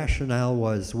 And the rationale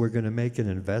was, we're going to make an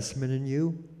investment in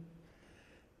you,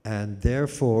 and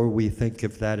therefore we think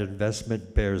if that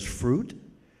investment bears fruit,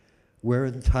 we're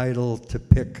entitled to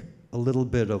pick a little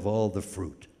bit of all the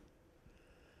fruit.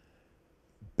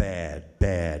 Bad,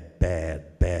 bad,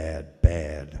 bad, bad, bad.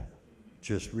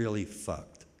 just really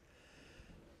fucked.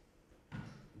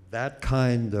 That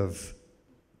kind of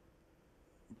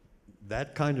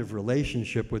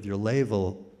relationship with your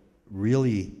label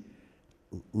really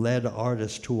led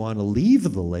artists to want to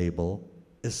leave the label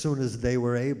as soon as they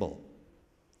were able.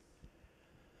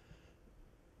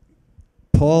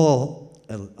 Paul,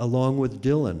 along with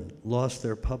Dylan, lost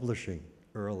their publishing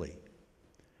early.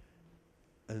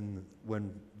 And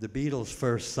when the Beatles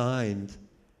first signed,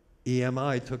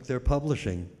 EMI took their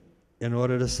publishing in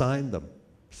order to sign them.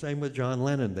 Same with John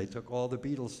Lennon. They took all the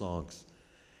Beatles songs.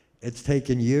 It's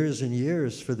taken years and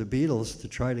years for the Beatles to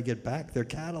try to get back their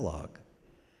catalog.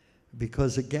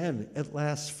 Because again, it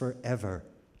lasts forever,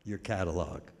 your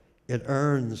catalog. It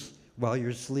earns while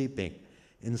you're sleeping.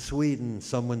 In Sweden,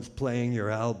 someone's playing your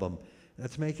album.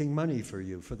 That's making money for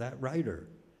you, for that writer.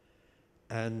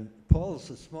 And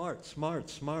Paul's a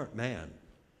smart man.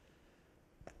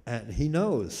 And he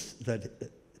knows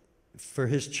that for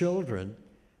his children,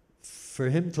 for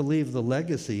him to leave the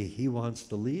legacy he wants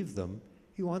to leave them,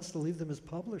 he wants to leave them as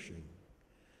publishing.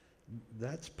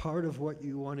 That's part of what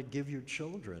you want to give your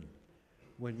children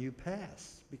when you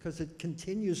pass, because it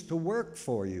continues to work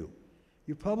for you.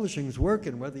 Your publishing's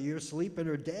working whether you're sleeping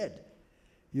or dead.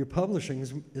 Your publishing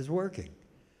is working.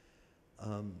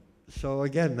 So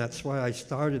again, that's why I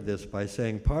started this by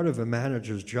saying part of a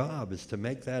manager's job is to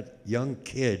make that young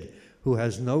kid who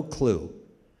has no clue,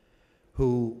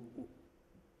 who,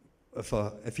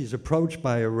 if he's approached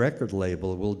by a record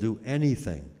label, will do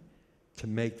anything to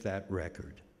make that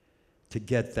record, to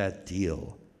get that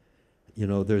deal. You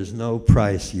know, there's no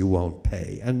price you won't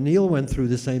pay. And Neil went through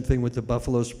the same thing with the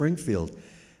Buffalo Springfield.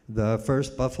 The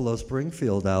first Buffalo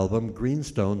Springfield album,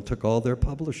 Greenstone, took all their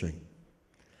publishing.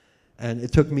 And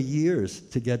it took me years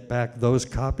to get back those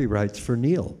copyrights for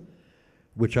Neil,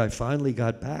 which I finally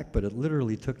got back, but it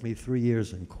literally took me 3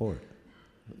 years in court.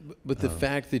 But the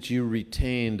fact that you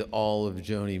retained all of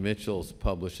Joni Mitchell's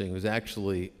publishing was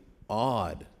actually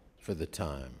odd for the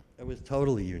time. It was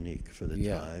totally unique for the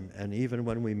time. And even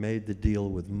when we made the deal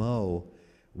with Mo,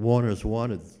 Warner's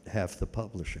wanted half the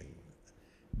publishing.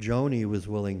 Joni was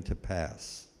willing to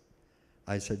pass.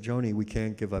 I said, Joni, we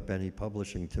can't give up any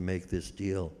publishing to make this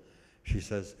deal. She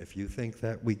says, if you think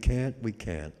that we can't,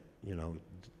 you know.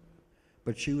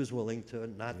 But she was willing to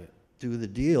not do the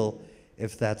deal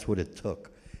if that's what it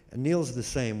took. And Neil's the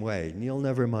same way. Neil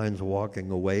never minds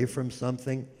walking away from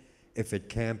something if it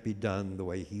can't be done the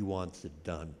way he wants it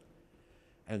done.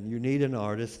 And you need an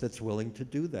artist that's willing to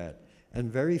do that.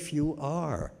 And very few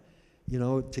are. You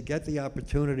know, to get the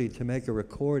opportunity to make a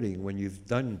recording when you've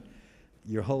done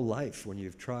your whole life, when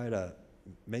you've tried to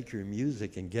make your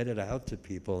music and get it out to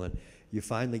people, and you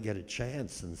finally get a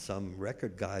chance and some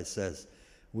record guy says,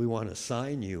 we want to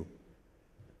sign you,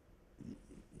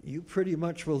 you pretty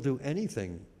much will do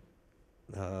anything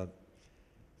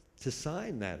to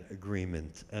sign that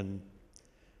agreement. And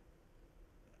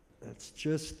that's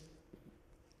just,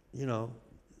 you know,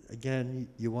 again,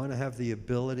 you want to have the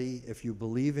ability, if you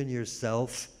believe in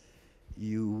yourself,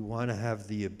 you want to have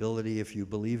the ability, if you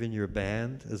believe in your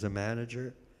band as a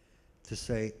manager, to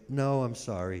say, no, I'm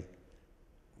sorry,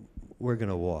 we're going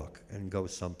to walk and go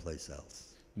someplace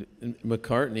else.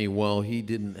 McCartney, while he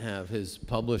didn't have his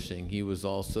publishing, he was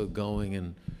also going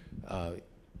and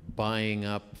buying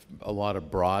up a lot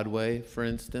of Broadway, for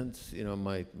instance. You know,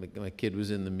 my kid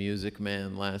was in The Music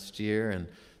Man last year, and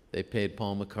they paid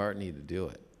Paul McCartney to do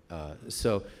it.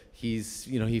 So he's,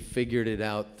 you know, he figured it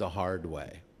out the hard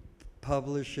way.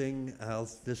 Publishing,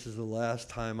 this is the last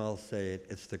time I'll say it,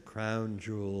 it's the crown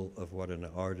jewel of what an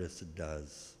artist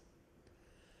does.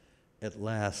 It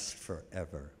lasts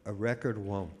forever. A record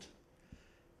won't.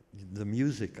 The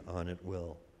music on it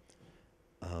will.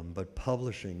 But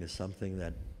publishing is something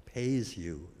that pays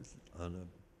you on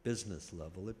a business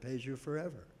level. It pays you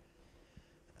forever.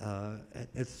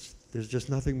 There's just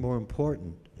nothing more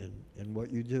important in what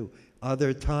you do. Are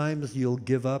there times you'll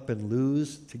give up and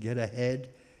lose to get ahead?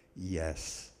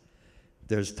 Yes.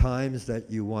 There's times that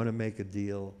you want to make a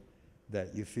deal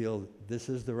that you feel this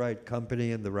is the right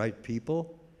company and the right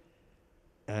people,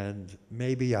 and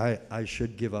maybe I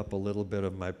should give up a little bit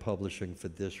of my publishing for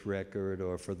this record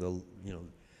or for the, you know,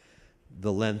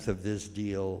 the length of this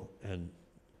deal, and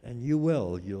you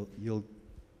will.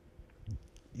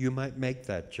 You might make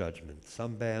that judgment.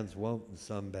 Some bands won't, and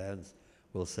some bands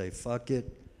will say, fuck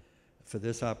it, for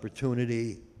this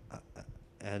opportunity,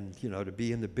 and you know, to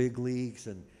be in the big leagues,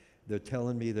 and they're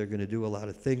telling me they're going to do a lot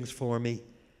of things for me,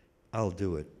 I'll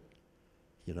do it.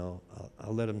 You know,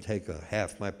 I'll let them take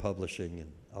half my publishing,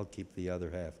 and I'll keep the other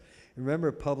half. And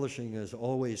remember, publishing is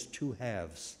always two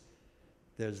halves.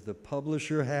 There's the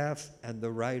publisher half and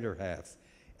the writer half.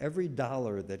 every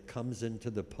dollar that comes into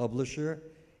the publisher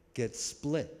gets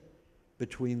split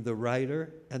between the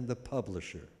writer and the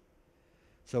publisher.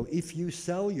 So if you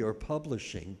sell your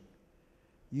publishing,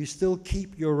 you still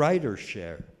keep your writer's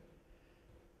share.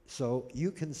 So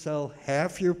you can sell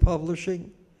half your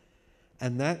publishing,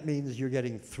 and that means you're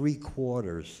getting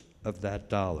 3/4 of that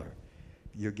dollar.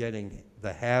 You're getting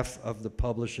the half of the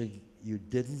publishing you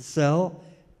didn't sell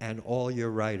and all your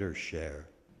writer's share.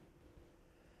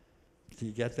 Do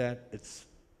you get that? It's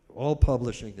all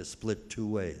publishing is split 2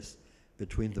 ways,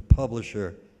 between the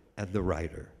publisher and the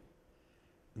writer.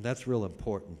 And that's real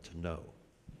important to know.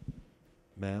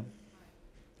 Ma'am?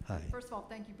 Hi. First of all,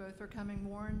 thank you both for coming.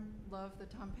 Warren, love the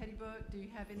Tom Petty book. Do you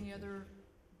have any other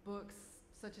books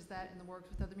such as that in the works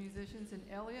with other musicians? And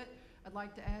Elliot, I'd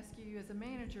like to ask you, as a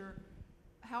manager,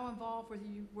 how involved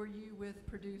were you with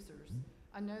producers?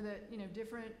 I know that, you know,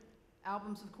 different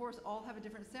albums, of course, all have a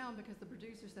different sound because the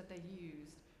producers that they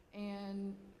used.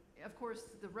 And, of course,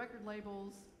 the record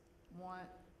labels want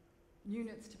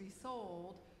units to be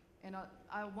sold, and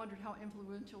I wondered how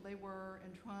influential they were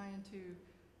in trying to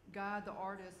guide the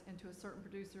artist into a certain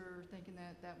producer, thinking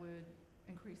that that would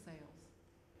increase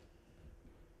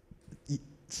sales.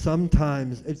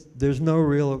 Sometimes, there's no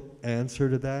real answer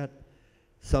to that.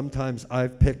 Sometimes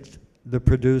I've picked the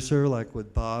producer, like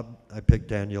with Bob, I picked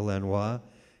Daniel Lanois,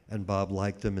 and Bob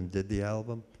liked him and did the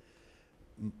album.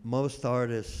 Most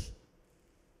artists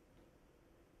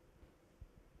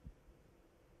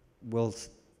will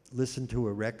listen to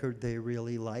a record they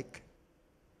really like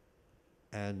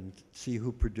and see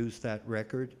who produced that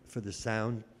record for the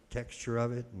sound texture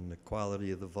of it and the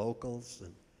quality of the vocals,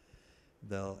 and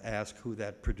they'll ask who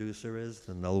that producer is,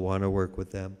 and they'll want to work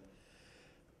with them.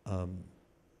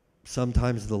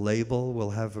 Sometimes the label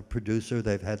will have a producer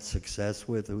they've had success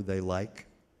with who they like,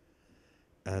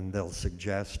 and they'll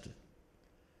suggest.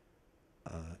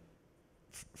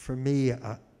 For me,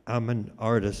 I'm an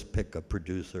artist pick a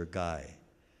producer guy.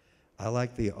 I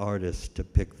like the artist to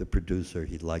pick the producer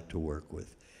he'd like to work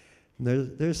with.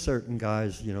 There's certain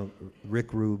guys, you know,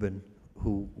 Rick Rubin,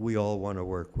 who we all want to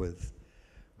work with,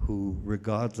 who,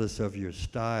 regardless of your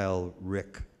style,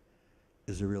 Rick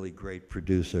is a really great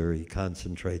producer. He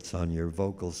concentrates on your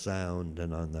vocal sound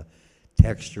and on the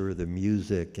texture of the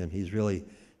music, and he's really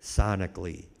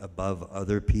sonically above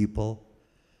other people.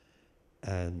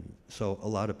 And so a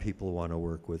lot of people want to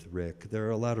work with Rick. There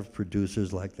are a lot of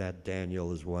producers like that.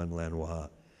 Daniel is one, Lanois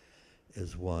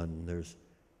is one.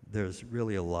 There's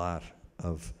really a lot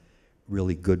of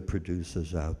really good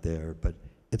producers out there, but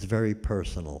it's very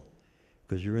personal,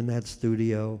 because you're in that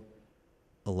studio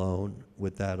alone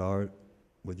with that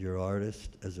with your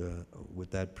artist,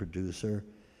 with that producer,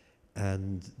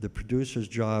 and the producer's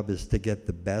job is to get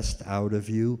the best out of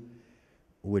you,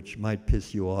 which might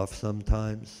piss you off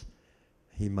sometimes.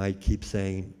 He might keep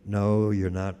saying, no, you're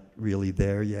not really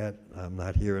there yet. I'm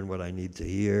not hearing what I need to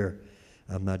hear.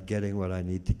 I'm not getting what I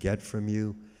need to get from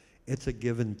you. It's a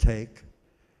give and take.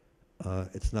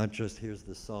 It's not just, here's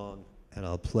the song and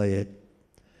I'll play it.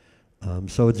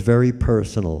 So it's very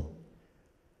personal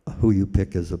who you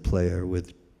pick as a player.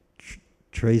 With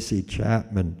Tracy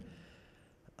Chapman,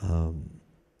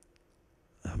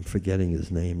 I'm forgetting his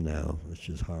name now, which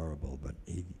is horrible, but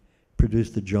he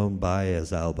produced the Joan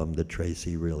Baez album that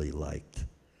Tracy really liked.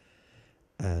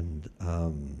 And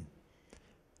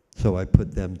so I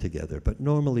put them together. But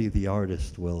normally the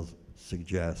artist will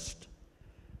suggest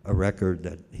a record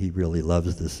that he really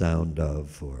loves the sound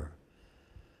of, or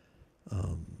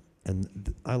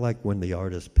I like when the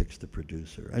artist picks the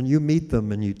producer. And you meet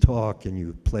them and you talk and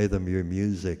you play them your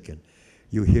music and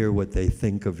you hear what they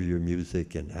think of your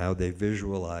music and how they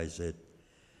visualize it.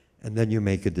 And then you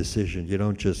make a decision. You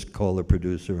don't just call the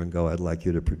producer and go, I'd like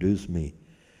you to produce me.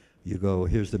 You go,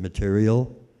 here's the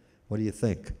material. What do you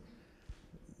think?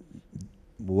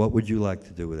 What would you like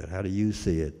to do with it? How do you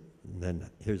see it? And then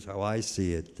here's how I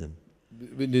see it.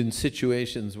 And in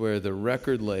situations where the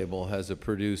record label has a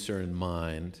producer in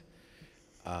mind,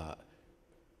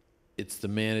 it's the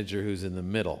manager who's in the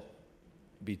middle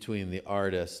between the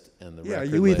artist and the record label.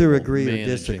 Yeah, you either agree or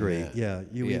disagree. That. Yeah,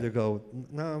 you either go,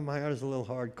 no, my artist's a little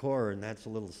hardcore and that's a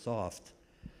little soft.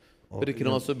 But it can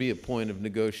also be a point of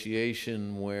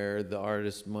negotiation where the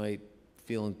artist might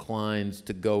feel inclined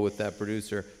to go with that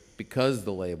producer because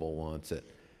the label wants it.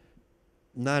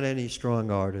 Not any strong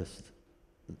artist,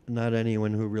 not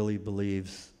anyone who really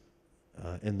believes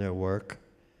in their work.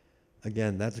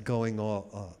 Again, that's going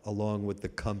along with the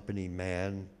company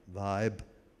man vibe,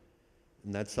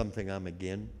 and that's something I'm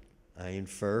again. I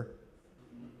infer.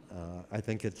 I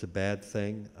think it's a bad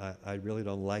thing. I really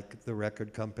don't like the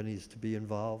record companies to be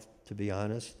involved, to be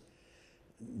honest.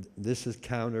 this is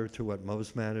counter to what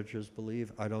most managers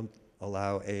believe. I don't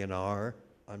allow A&R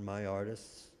on my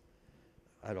artists.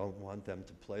 I don't want them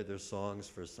to play their songs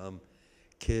for some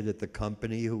kid at the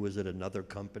company who was at another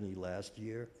company last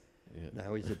year. Yeah.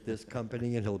 Now he's at this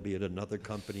company and he'll be at another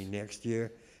company next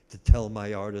year to tell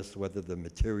my artist whether the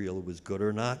material was good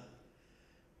or not.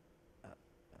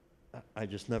 I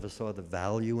just never saw the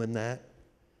value in that.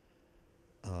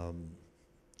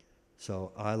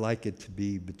 So I like it to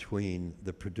be between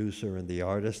the producer and the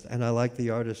artist, and I like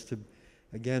the artist to,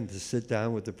 again, to sit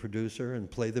down with the producer and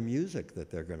play the music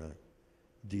that they're gonna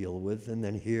deal with, and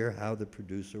then hear how the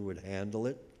producer would handle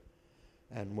it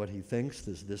and what he thinks.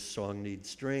 Does this song need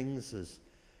strings?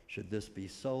 Should this be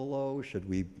solo? Should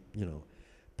we, you know,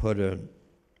 put a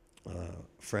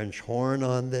French horn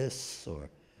on this, or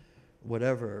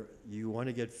whatever? You want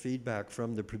to get feedback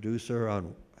from the producer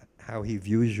on how he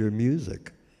views your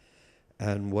music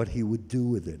and what he would do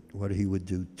with it, what he would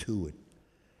do to it.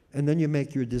 And then you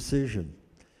make your decision.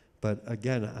 But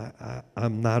again,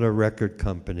 I'm not a record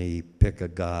company, pick a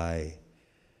guy.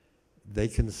 They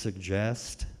can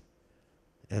suggest,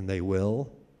 and they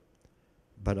will,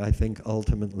 but I think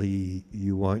ultimately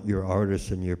you want your artist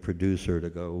and your producer to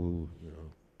go, you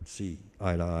know, see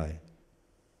eye to eye.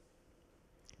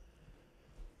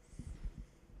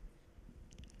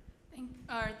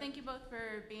 Thank you both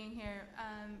for being here.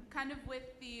 Kind of with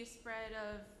the spread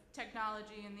of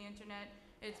technology and the internet,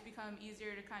 it's become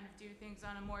easier to kind of do things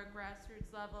on a more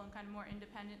grassroots level and kind of more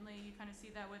independently. You kind of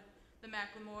see that with the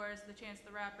Macklemores, the Chance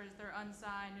the Rappers, they're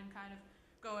unsigned and kind of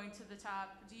going to the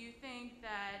top. Do you think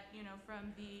that, you know,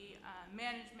 from the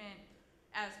management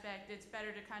aspect, it's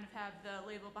better to kind of have the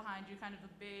label behind you, kind of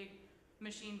a big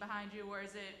machine behind you, or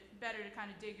is it better to kind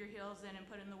of dig your heels in and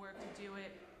put in the work to do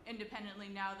it independently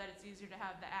now that it's easier to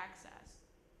have the access?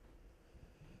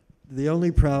 The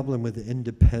only problem with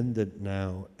independent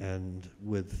now and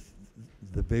with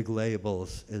the big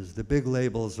labels is the big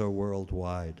labels are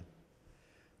worldwide.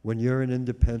 When you're an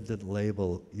independent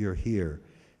label, you're here,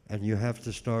 and you have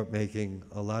to start making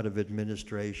a lot of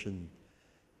administration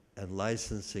and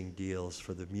licensing deals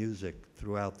for the music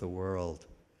throughout the world.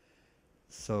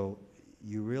 So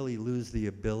you really lose the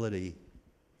ability.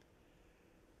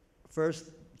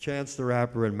 First, Chance the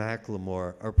Rapper and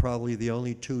Macklemore are probably the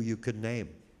only two you could name,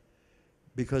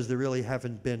 because there really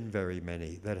haven't been very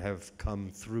many that have come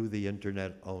through the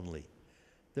internet only.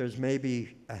 There's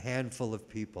maybe a handful of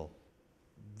people,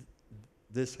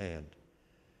 this hand,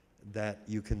 that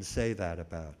you can say that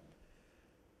about.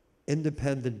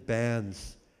 Independent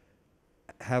bands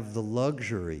have the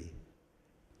luxury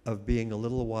of being a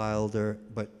little wilder,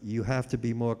 but you have to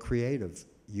be more creative.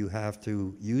 You have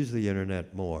to use the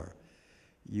internet more.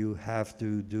 You have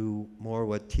to do more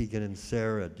what Tegan and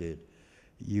Sarah did.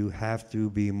 You have to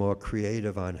be more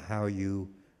creative on how you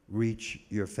reach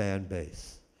your fan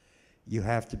base. You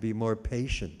have to be more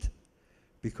patient,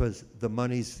 because the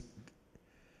money's,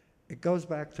 it goes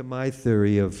back to my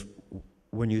theory of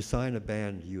when you sign a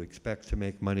band, you expect to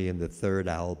make money in the third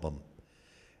album.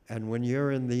 And when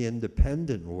you're in the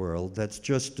independent world, that's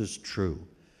just as true.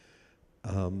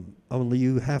 Only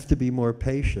you have to be more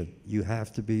patient. You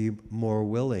have to be more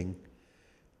willing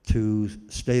to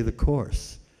stay the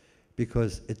course,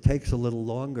 because it takes a little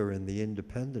longer in the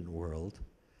independent world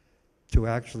to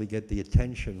actually get the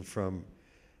attention from,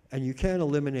 and you can't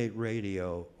eliminate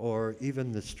radio or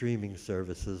even the streaming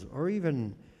services or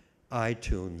even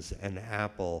iTunes and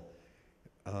Apple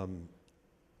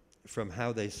from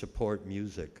how they support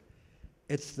music.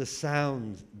 It's the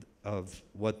sound of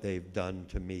what they've done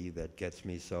to me that gets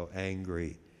me so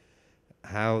angry,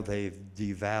 how they've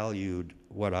devalued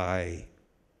what I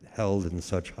held in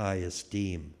such high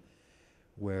esteem,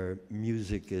 where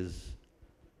music is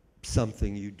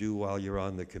something you do while you're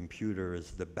on the computer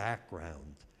as the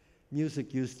background.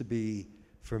 Music used to be,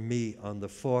 for me, on the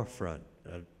forefront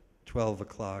at 12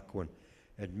 o'clock,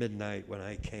 at midnight when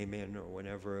I came in, or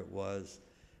whenever it was.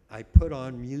 I put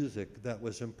on music that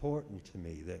was important to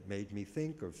me, that made me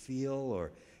think or feel,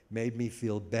 or made me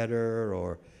feel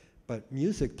better, but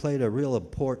music played a real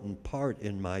important part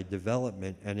in my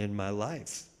development and in my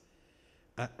life.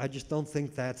 I just don't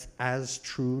think that's as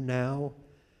true now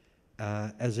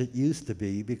as it used to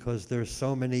be, because there's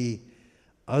so many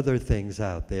other things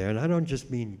out there. And I don't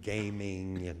just mean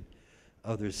gaming and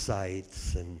other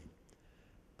sites, and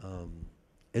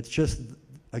it's just,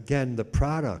 again, the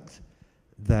product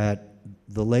that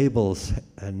the labels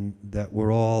and that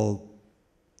we're all,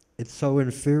 it's so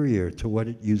inferior to what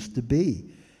it used to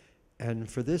be. And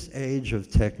for this age of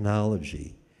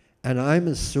technology, and I'm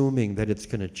assuming that it's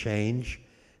going to change,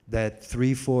 that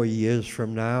 3-4 years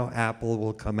from now, Apple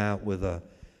will come out with a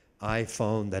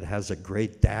iPhone that has a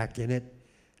great DAC in it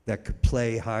that could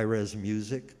play high-res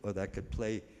music or that could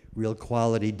play real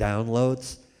quality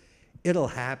downloads. It'll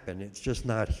happen. It's just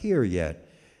not here yet.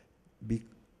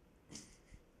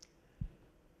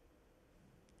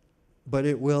 But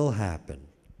it will happen.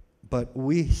 But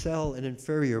we sell an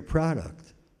inferior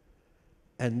product.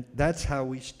 And that's how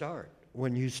we start.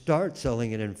 When you start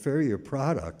selling an inferior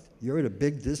product, you're at a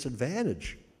big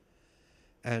disadvantage.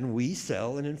 And we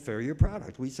sell an inferior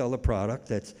product. We sell a product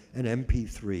that's an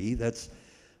MP3 that's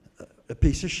a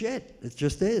piece of shit. It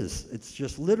just is. It's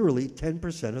just literally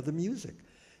 10% of the music.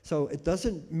 So it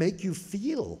doesn't make you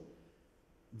feel.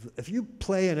 If you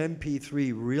play an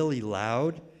MP3 really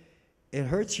loud, it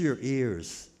hurts your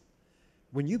ears.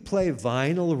 When you play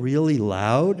vinyl really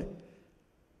loud,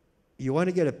 you want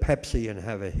to get a Pepsi and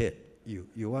have a hit.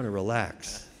 You want to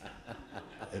relax.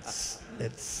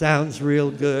 It sounds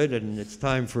real good, and it's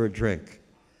time for a drink.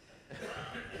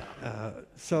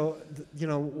 So, you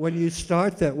know, when you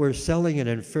start that we're selling an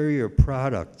inferior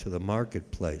product to the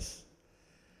marketplace,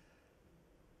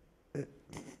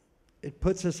 it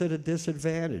puts us at a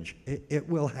disadvantage. It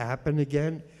will happen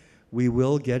again. We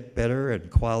will get better and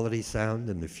quality sound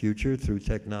in the future through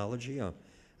technology.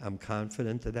 I'm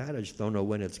confident of that. I just don't know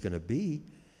when it's going to be.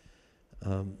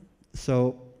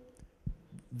 So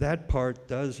that part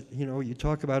does, you know, you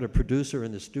talk about a producer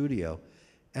in the studio,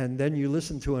 and then you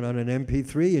listen to it on an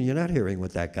MP3, and you're not hearing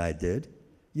what that guy did.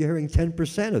 You're hearing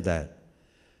 10% of that.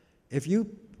 If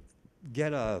you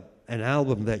get an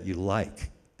album that you like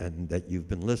and that you've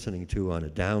been listening to on a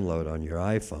download on your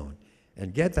iPhone,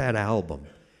 and get that album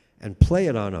and play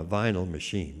it on a vinyl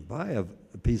machine, buy a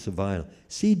piece of vinyl.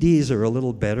 CDs are a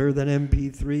little better than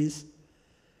MP3s.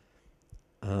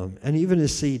 And even a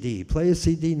CD, play a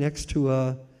CD next to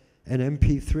an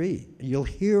MP3. You'll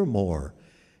hear more.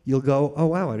 You'll go, oh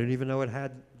wow, I didn't even know it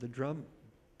had the drum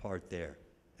part there.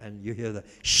 And you hear the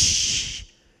shh.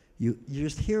 You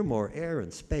just hear more air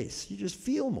and space. You just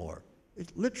feel more,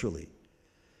 literally.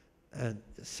 And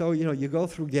so, you know, you go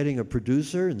through getting a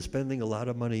producer and spending a lot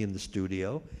of money in the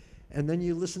studio, and then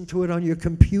you listen to it on your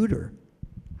computer.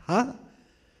 Huh?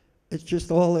 It's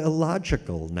just all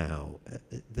illogical now.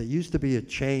 There used to be a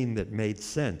chain that made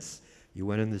sense. You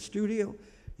went in the studio,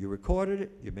 you recorded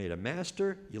it, you made a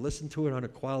master, you listened to it on a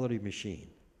quality machine.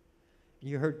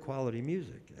 You heard quality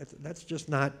music. That's just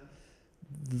not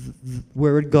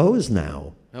where it goes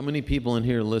now. How many people in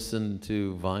here listen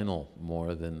to vinyl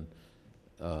more than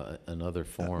another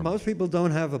form? Most people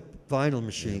don't have vinyl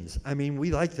machines. Yeah. I mean,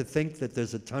 we like to think that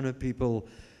there's a ton of people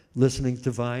listening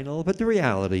to vinyl, but the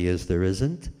reality is there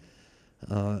isn't.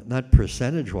 Not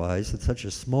percentage-wise, it's such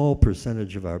a small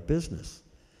percentage of our business.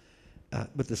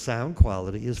 But the sound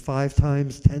quality is 5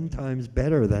 times, 10 times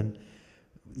better than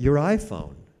your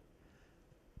iPhone.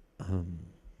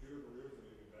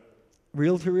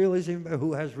 Reel-to-reel is even better.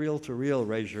 Who has reel-to-reel?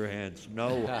 Raise your hands.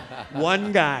 No.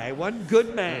 One guy, one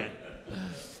good man.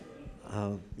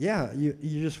 Yeah, you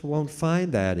just won't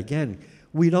find that. Again,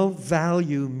 we don't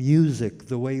value music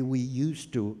the way we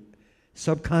used to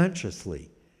subconsciously.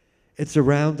 It's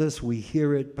around us, we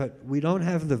hear it, but we don't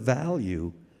have the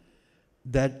value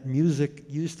that music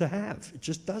used to have. It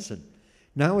just doesn't.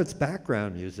 Now it's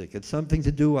background music. It's something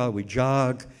to do while we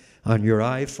jog on your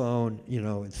iPhone. You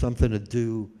know, it's something to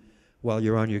do while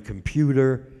you're on your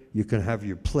computer. You can have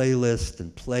your playlist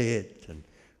and play it and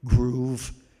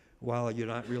groove while you're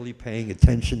not really paying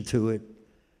attention to it.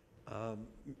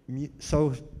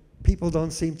 So people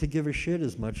don't seem to give a shit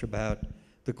as much about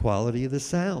the quality of the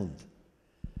sound.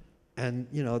 And,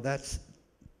 you know, that's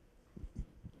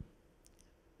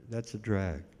a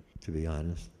drag, to be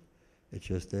honest. It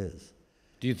just is.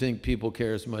 Do you think people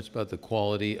care as much about the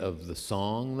quality of the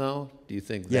song, though? Do you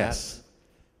think that? Yes.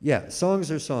 Yeah, songs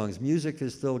are songs. Music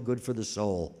is still good for the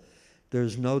soul.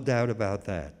 There's no doubt about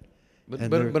that. But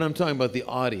I'm talking about the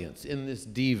audience in this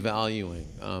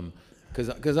devaluing.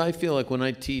 Because I feel like when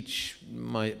I teach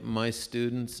my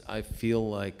students, I feel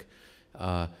like,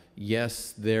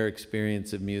 yes, their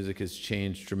experience of music has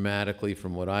changed dramatically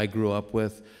from what I grew up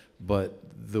with, but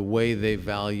the way they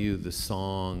value the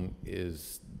song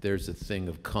there's a thing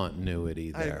of continuity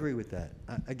there. I agree with that.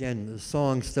 Again, the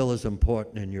song still is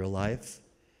important in your life.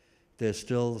 There's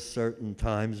still certain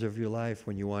times of your life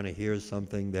when you want to hear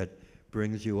something that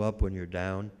brings you up when you're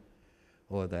down,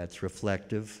 or that's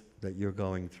reflective, that you're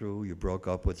going through, you broke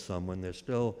up with someone. There's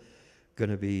still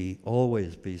going to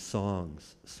always be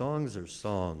songs. Songs are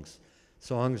songs.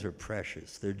 Songs are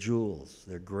precious. They're jewels.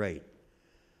 They're great.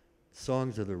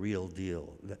 Songs are the real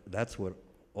deal. That's what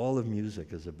all of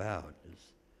music is about,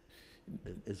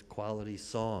 is quality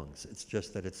songs. It's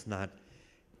just that it's not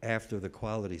after the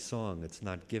quality song. It's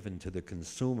not given to the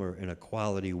consumer in a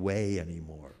quality way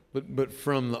anymore. But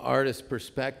from the artist's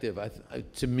perspective,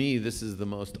 to me, this is the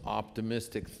most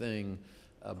optimistic thing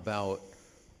about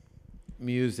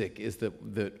music, is that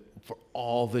for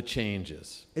all the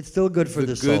changes, It's still good for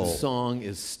the soul. good song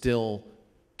is still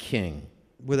king.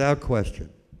 Without question.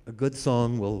 A good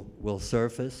song will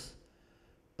surface.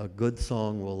 A good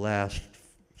song will last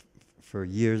for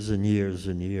years and years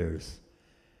and years.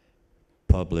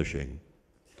 Publishing.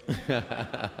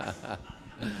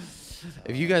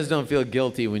 If you guys don't feel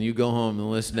guilty when you go home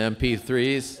and listen to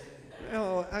MP3s,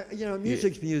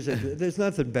 Music's music. There's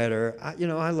nothing better.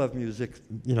 I love music.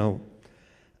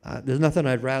 There's nothing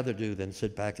I'd rather do than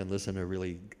sit back and listen to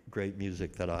really great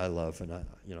music that I love, and I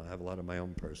have a lot of my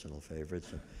own personal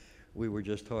favorites. We were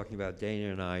just talking about,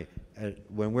 Dana and I,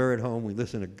 when we're at home, we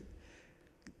listen to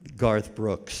Garth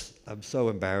Brooks. I'm so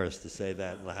embarrassed to say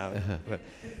that loud, but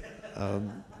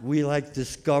we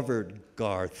discovered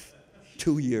Garth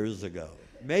 2 years ago.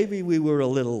 Maybe we were a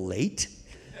little late,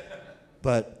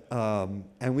 but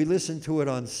and we listened to it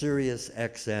on Sirius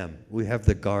XM. We have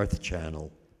the Garth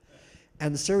channel.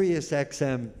 And Sirius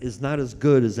XM is not as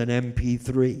good as an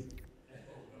MP3.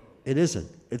 It isn't.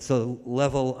 It's a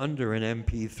level under an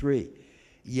MP3.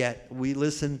 Yet we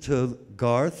listen to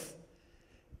Garth,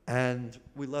 and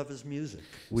we love his music.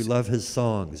 We love his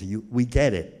songs. We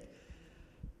get it.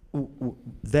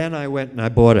 Then I went and I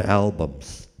bought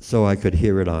albums so I could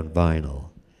hear it on vinyl.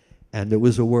 And it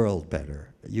was a world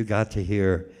better. You got to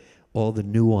hear all the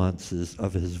nuances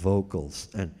of his vocals.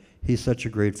 And he's such a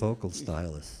great vocal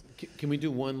stylist. can we do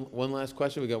one last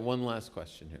question? We got one last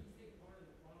question here.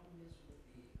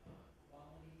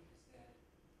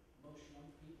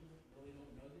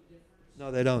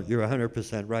 No, they don't. You're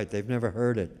 100% right. They've never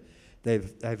heard it.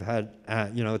 They've had,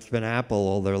 it's been Apple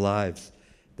all their lives.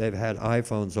 They've had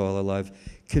iPhones all their lives.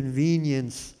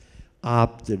 Convenience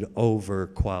opted over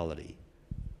quality.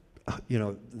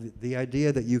 The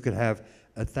idea that you could have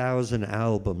 1,000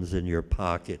 albums in your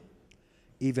pocket,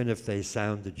 even if they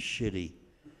sounded shitty,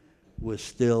 was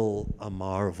still a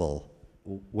marvel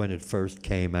when it first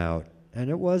came out.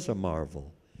 And it was a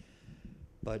marvel.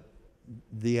 But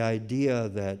the idea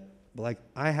that,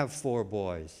 I have 4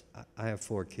 boys. I have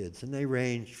 4 kids, and they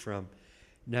range from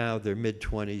now their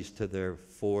mid-20s to their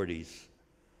 40s.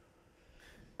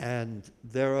 And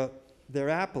they're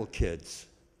Apple kids.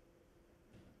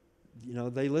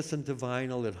 They listen to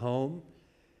vinyl at home,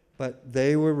 but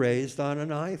they were raised on an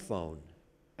iPhone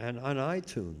and on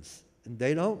iTunes, and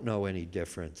they don't know any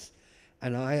difference.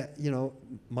 And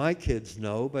my kids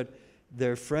know, but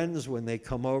their friends, when they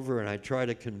come over and I try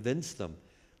to convince them,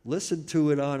 listen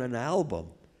to it on an album,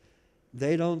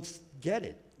 they don't get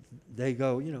it. They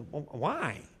go,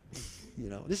 why?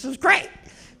 This is great.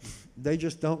 They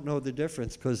just don't know the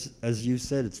difference because, as you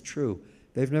said, it's true.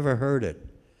 They've never heard it.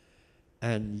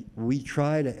 And we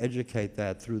try to educate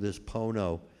that through this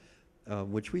Pono,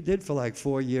 which we did for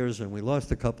 4 years, and we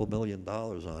lost a couple $1 million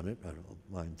on it, I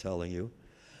don't mind telling you.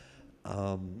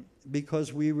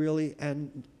 Because we really,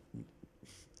 and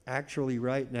actually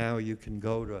right now you can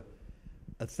go to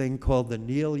a thing called the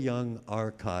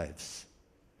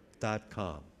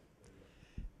NeilYoungArchives.com.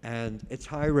 And it's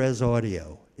high-res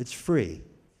audio. It's free.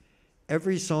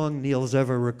 Every song Neil's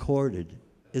ever recorded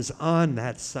is on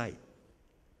that site,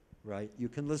 right? You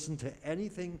can listen to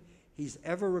anything he's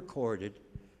ever recorded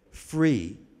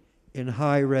free in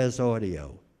high-res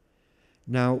audio.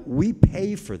 Now, we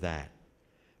pay for that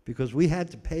because we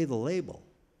had to pay the label,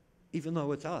 even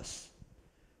though it's us,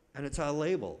 and it's our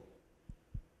label.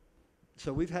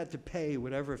 So we've had to pay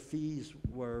whatever fees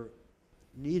were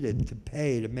needed to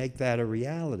pay to make that a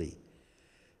reality.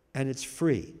 And it's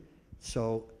free.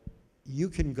 So you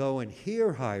can go and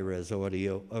hear high-res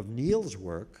audio of Neil's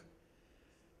work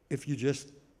if you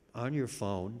just, on your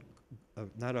phone,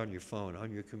 not on your phone,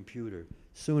 on your computer.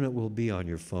 Soon it will be on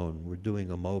your phone. We're doing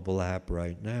a mobile app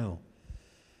right now.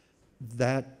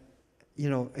 That,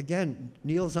 again,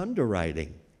 Neil's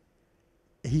underwriting.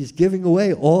 He's giving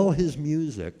away all his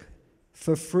music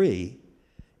for free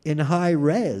in high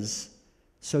res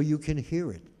so you can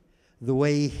hear it the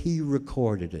way he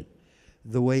recorded it,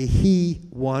 the way he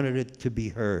wanted it to be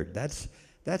heard. That's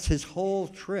his whole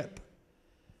trip.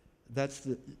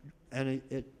 And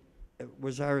it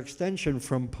was our extension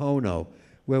from Pono,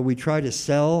 where we try to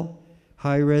sell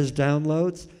high-res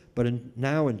downloads, but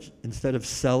now instead of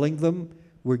selling them,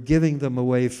 we're giving them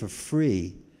away for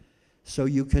free so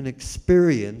you can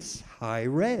experience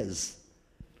high-res.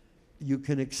 You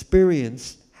can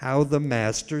experience how the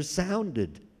master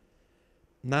sounded,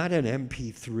 not an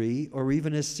MP3 or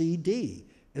even a CD.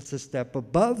 It's a step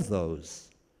above those.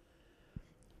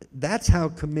 that's how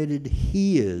committed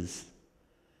he is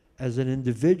as an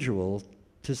individual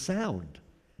to sound,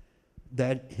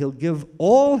 that he'll give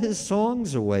all his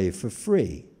songs away for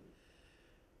free.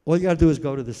 All you got to do is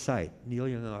go to the site, Neil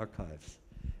Young Archives.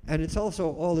 And it's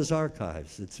also all his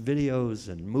archives. It's videos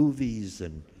and movies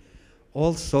and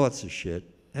all sorts of shit,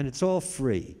 and it's all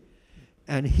free.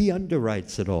 And he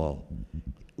underwrites it all.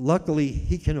 Luckily,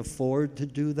 he can afford to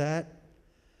do that,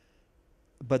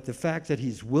 but the fact that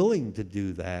he's willing to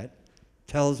do that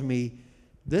tells me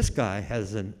this guy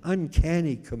has an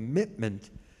uncanny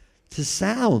commitment to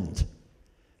sound,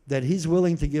 that he's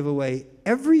willing to give away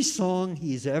every song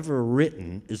he's ever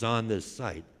written is on this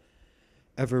site,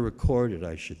 ever recorded,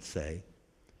 I should say,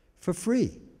 for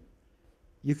free.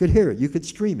 You could hear it, you could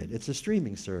stream it. It's a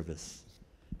streaming service.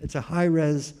 It's a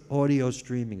high-res audio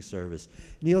streaming service.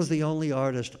 Neil's the only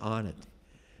artist on it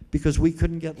because we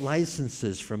couldn't get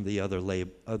licenses from the other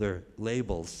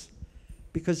labels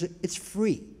because it's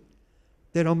free.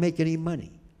 They don't make any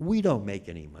money. We don't make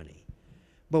any money.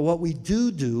 But what we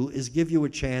do is give you a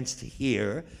chance to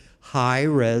hear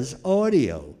high-res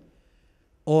audio.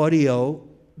 Audio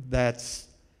that's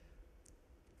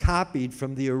copied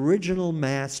from the original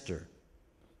master.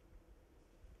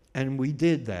 And we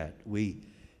did that.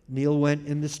 Neil went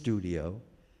in the studio,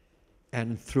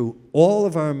 and through all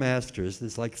of our masters,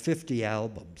 there's like 50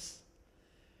 albums,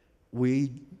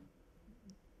 we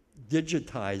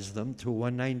digitized them to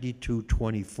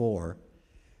 192.24,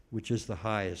 which is the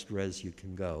highest res you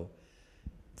can go,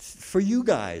 for you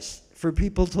guys, for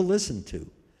people to listen to.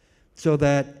 So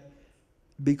that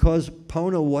because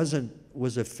Pono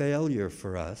was a failure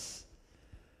for us,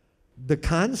 the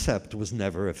concept was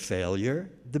never a failure,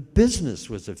 the business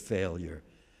was a failure.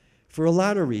 For a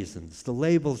lot of reasons. The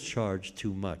labels charged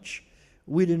too much.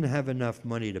 We didn't have enough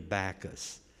money to back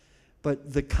us.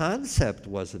 But the concept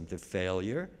wasn't a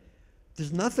failure.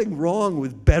 There's nothing wrong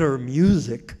with better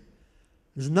music.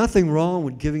 There's nothing wrong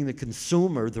with giving the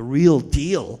consumer the real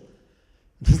deal.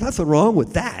 There's nothing wrong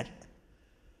with that.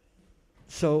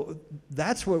 So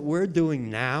that's what we're doing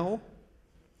now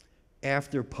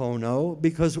after Pono,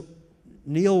 because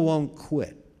Neil won't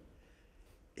quit.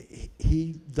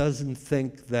 He doesn't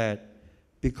think that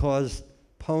because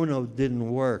Pono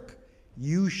didn't work,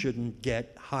 you shouldn't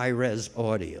get high-res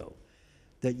audio,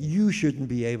 that you shouldn't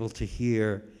be able to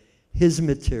hear his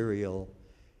material,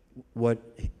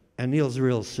 and Neil's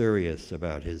real serious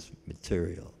about his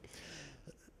material,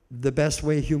 the best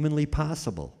way humanly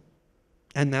possible.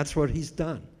 And that's what he's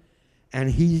done.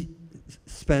 And he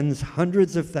spends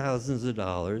hundreds of thousands of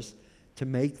dollars to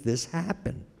make this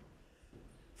happen,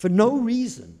 for no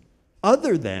reason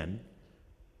other than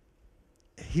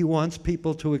he wants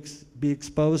people to be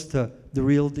exposed to the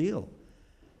real deal.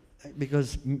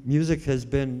 Because music has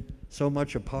been so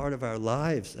much a part of our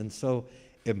lives and so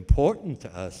important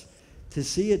to us, to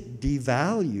see it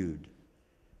devalued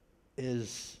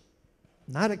is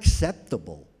not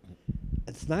acceptable.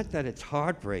 It's not that it's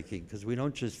heartbreaking, because we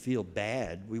don't just feel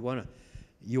bad. You want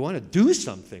to do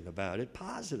something about it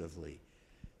positively.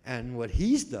 And what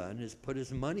he's done is put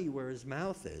his money where his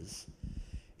mouth is,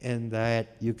 and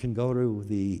that you can go to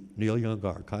the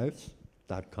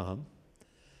neilyoungarchives.com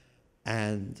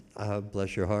and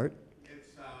bless your heart. It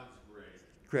sounds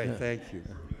great. Great, thank you.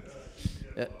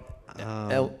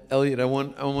 Elliot, I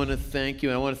want to thank you,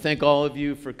 and I want to thank all of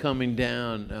you for coming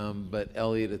down. But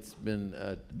Elliot, it's been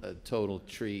a total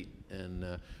treat,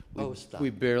 and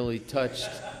we barely touched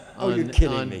on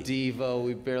Devo.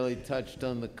 We barely touched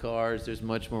on the Cars. There's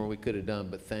much more we could have done,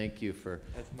 but thank you for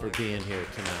being here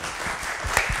tonight.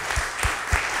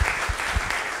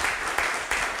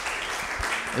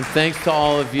 And thanks to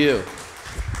all of you.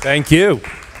 Thank you.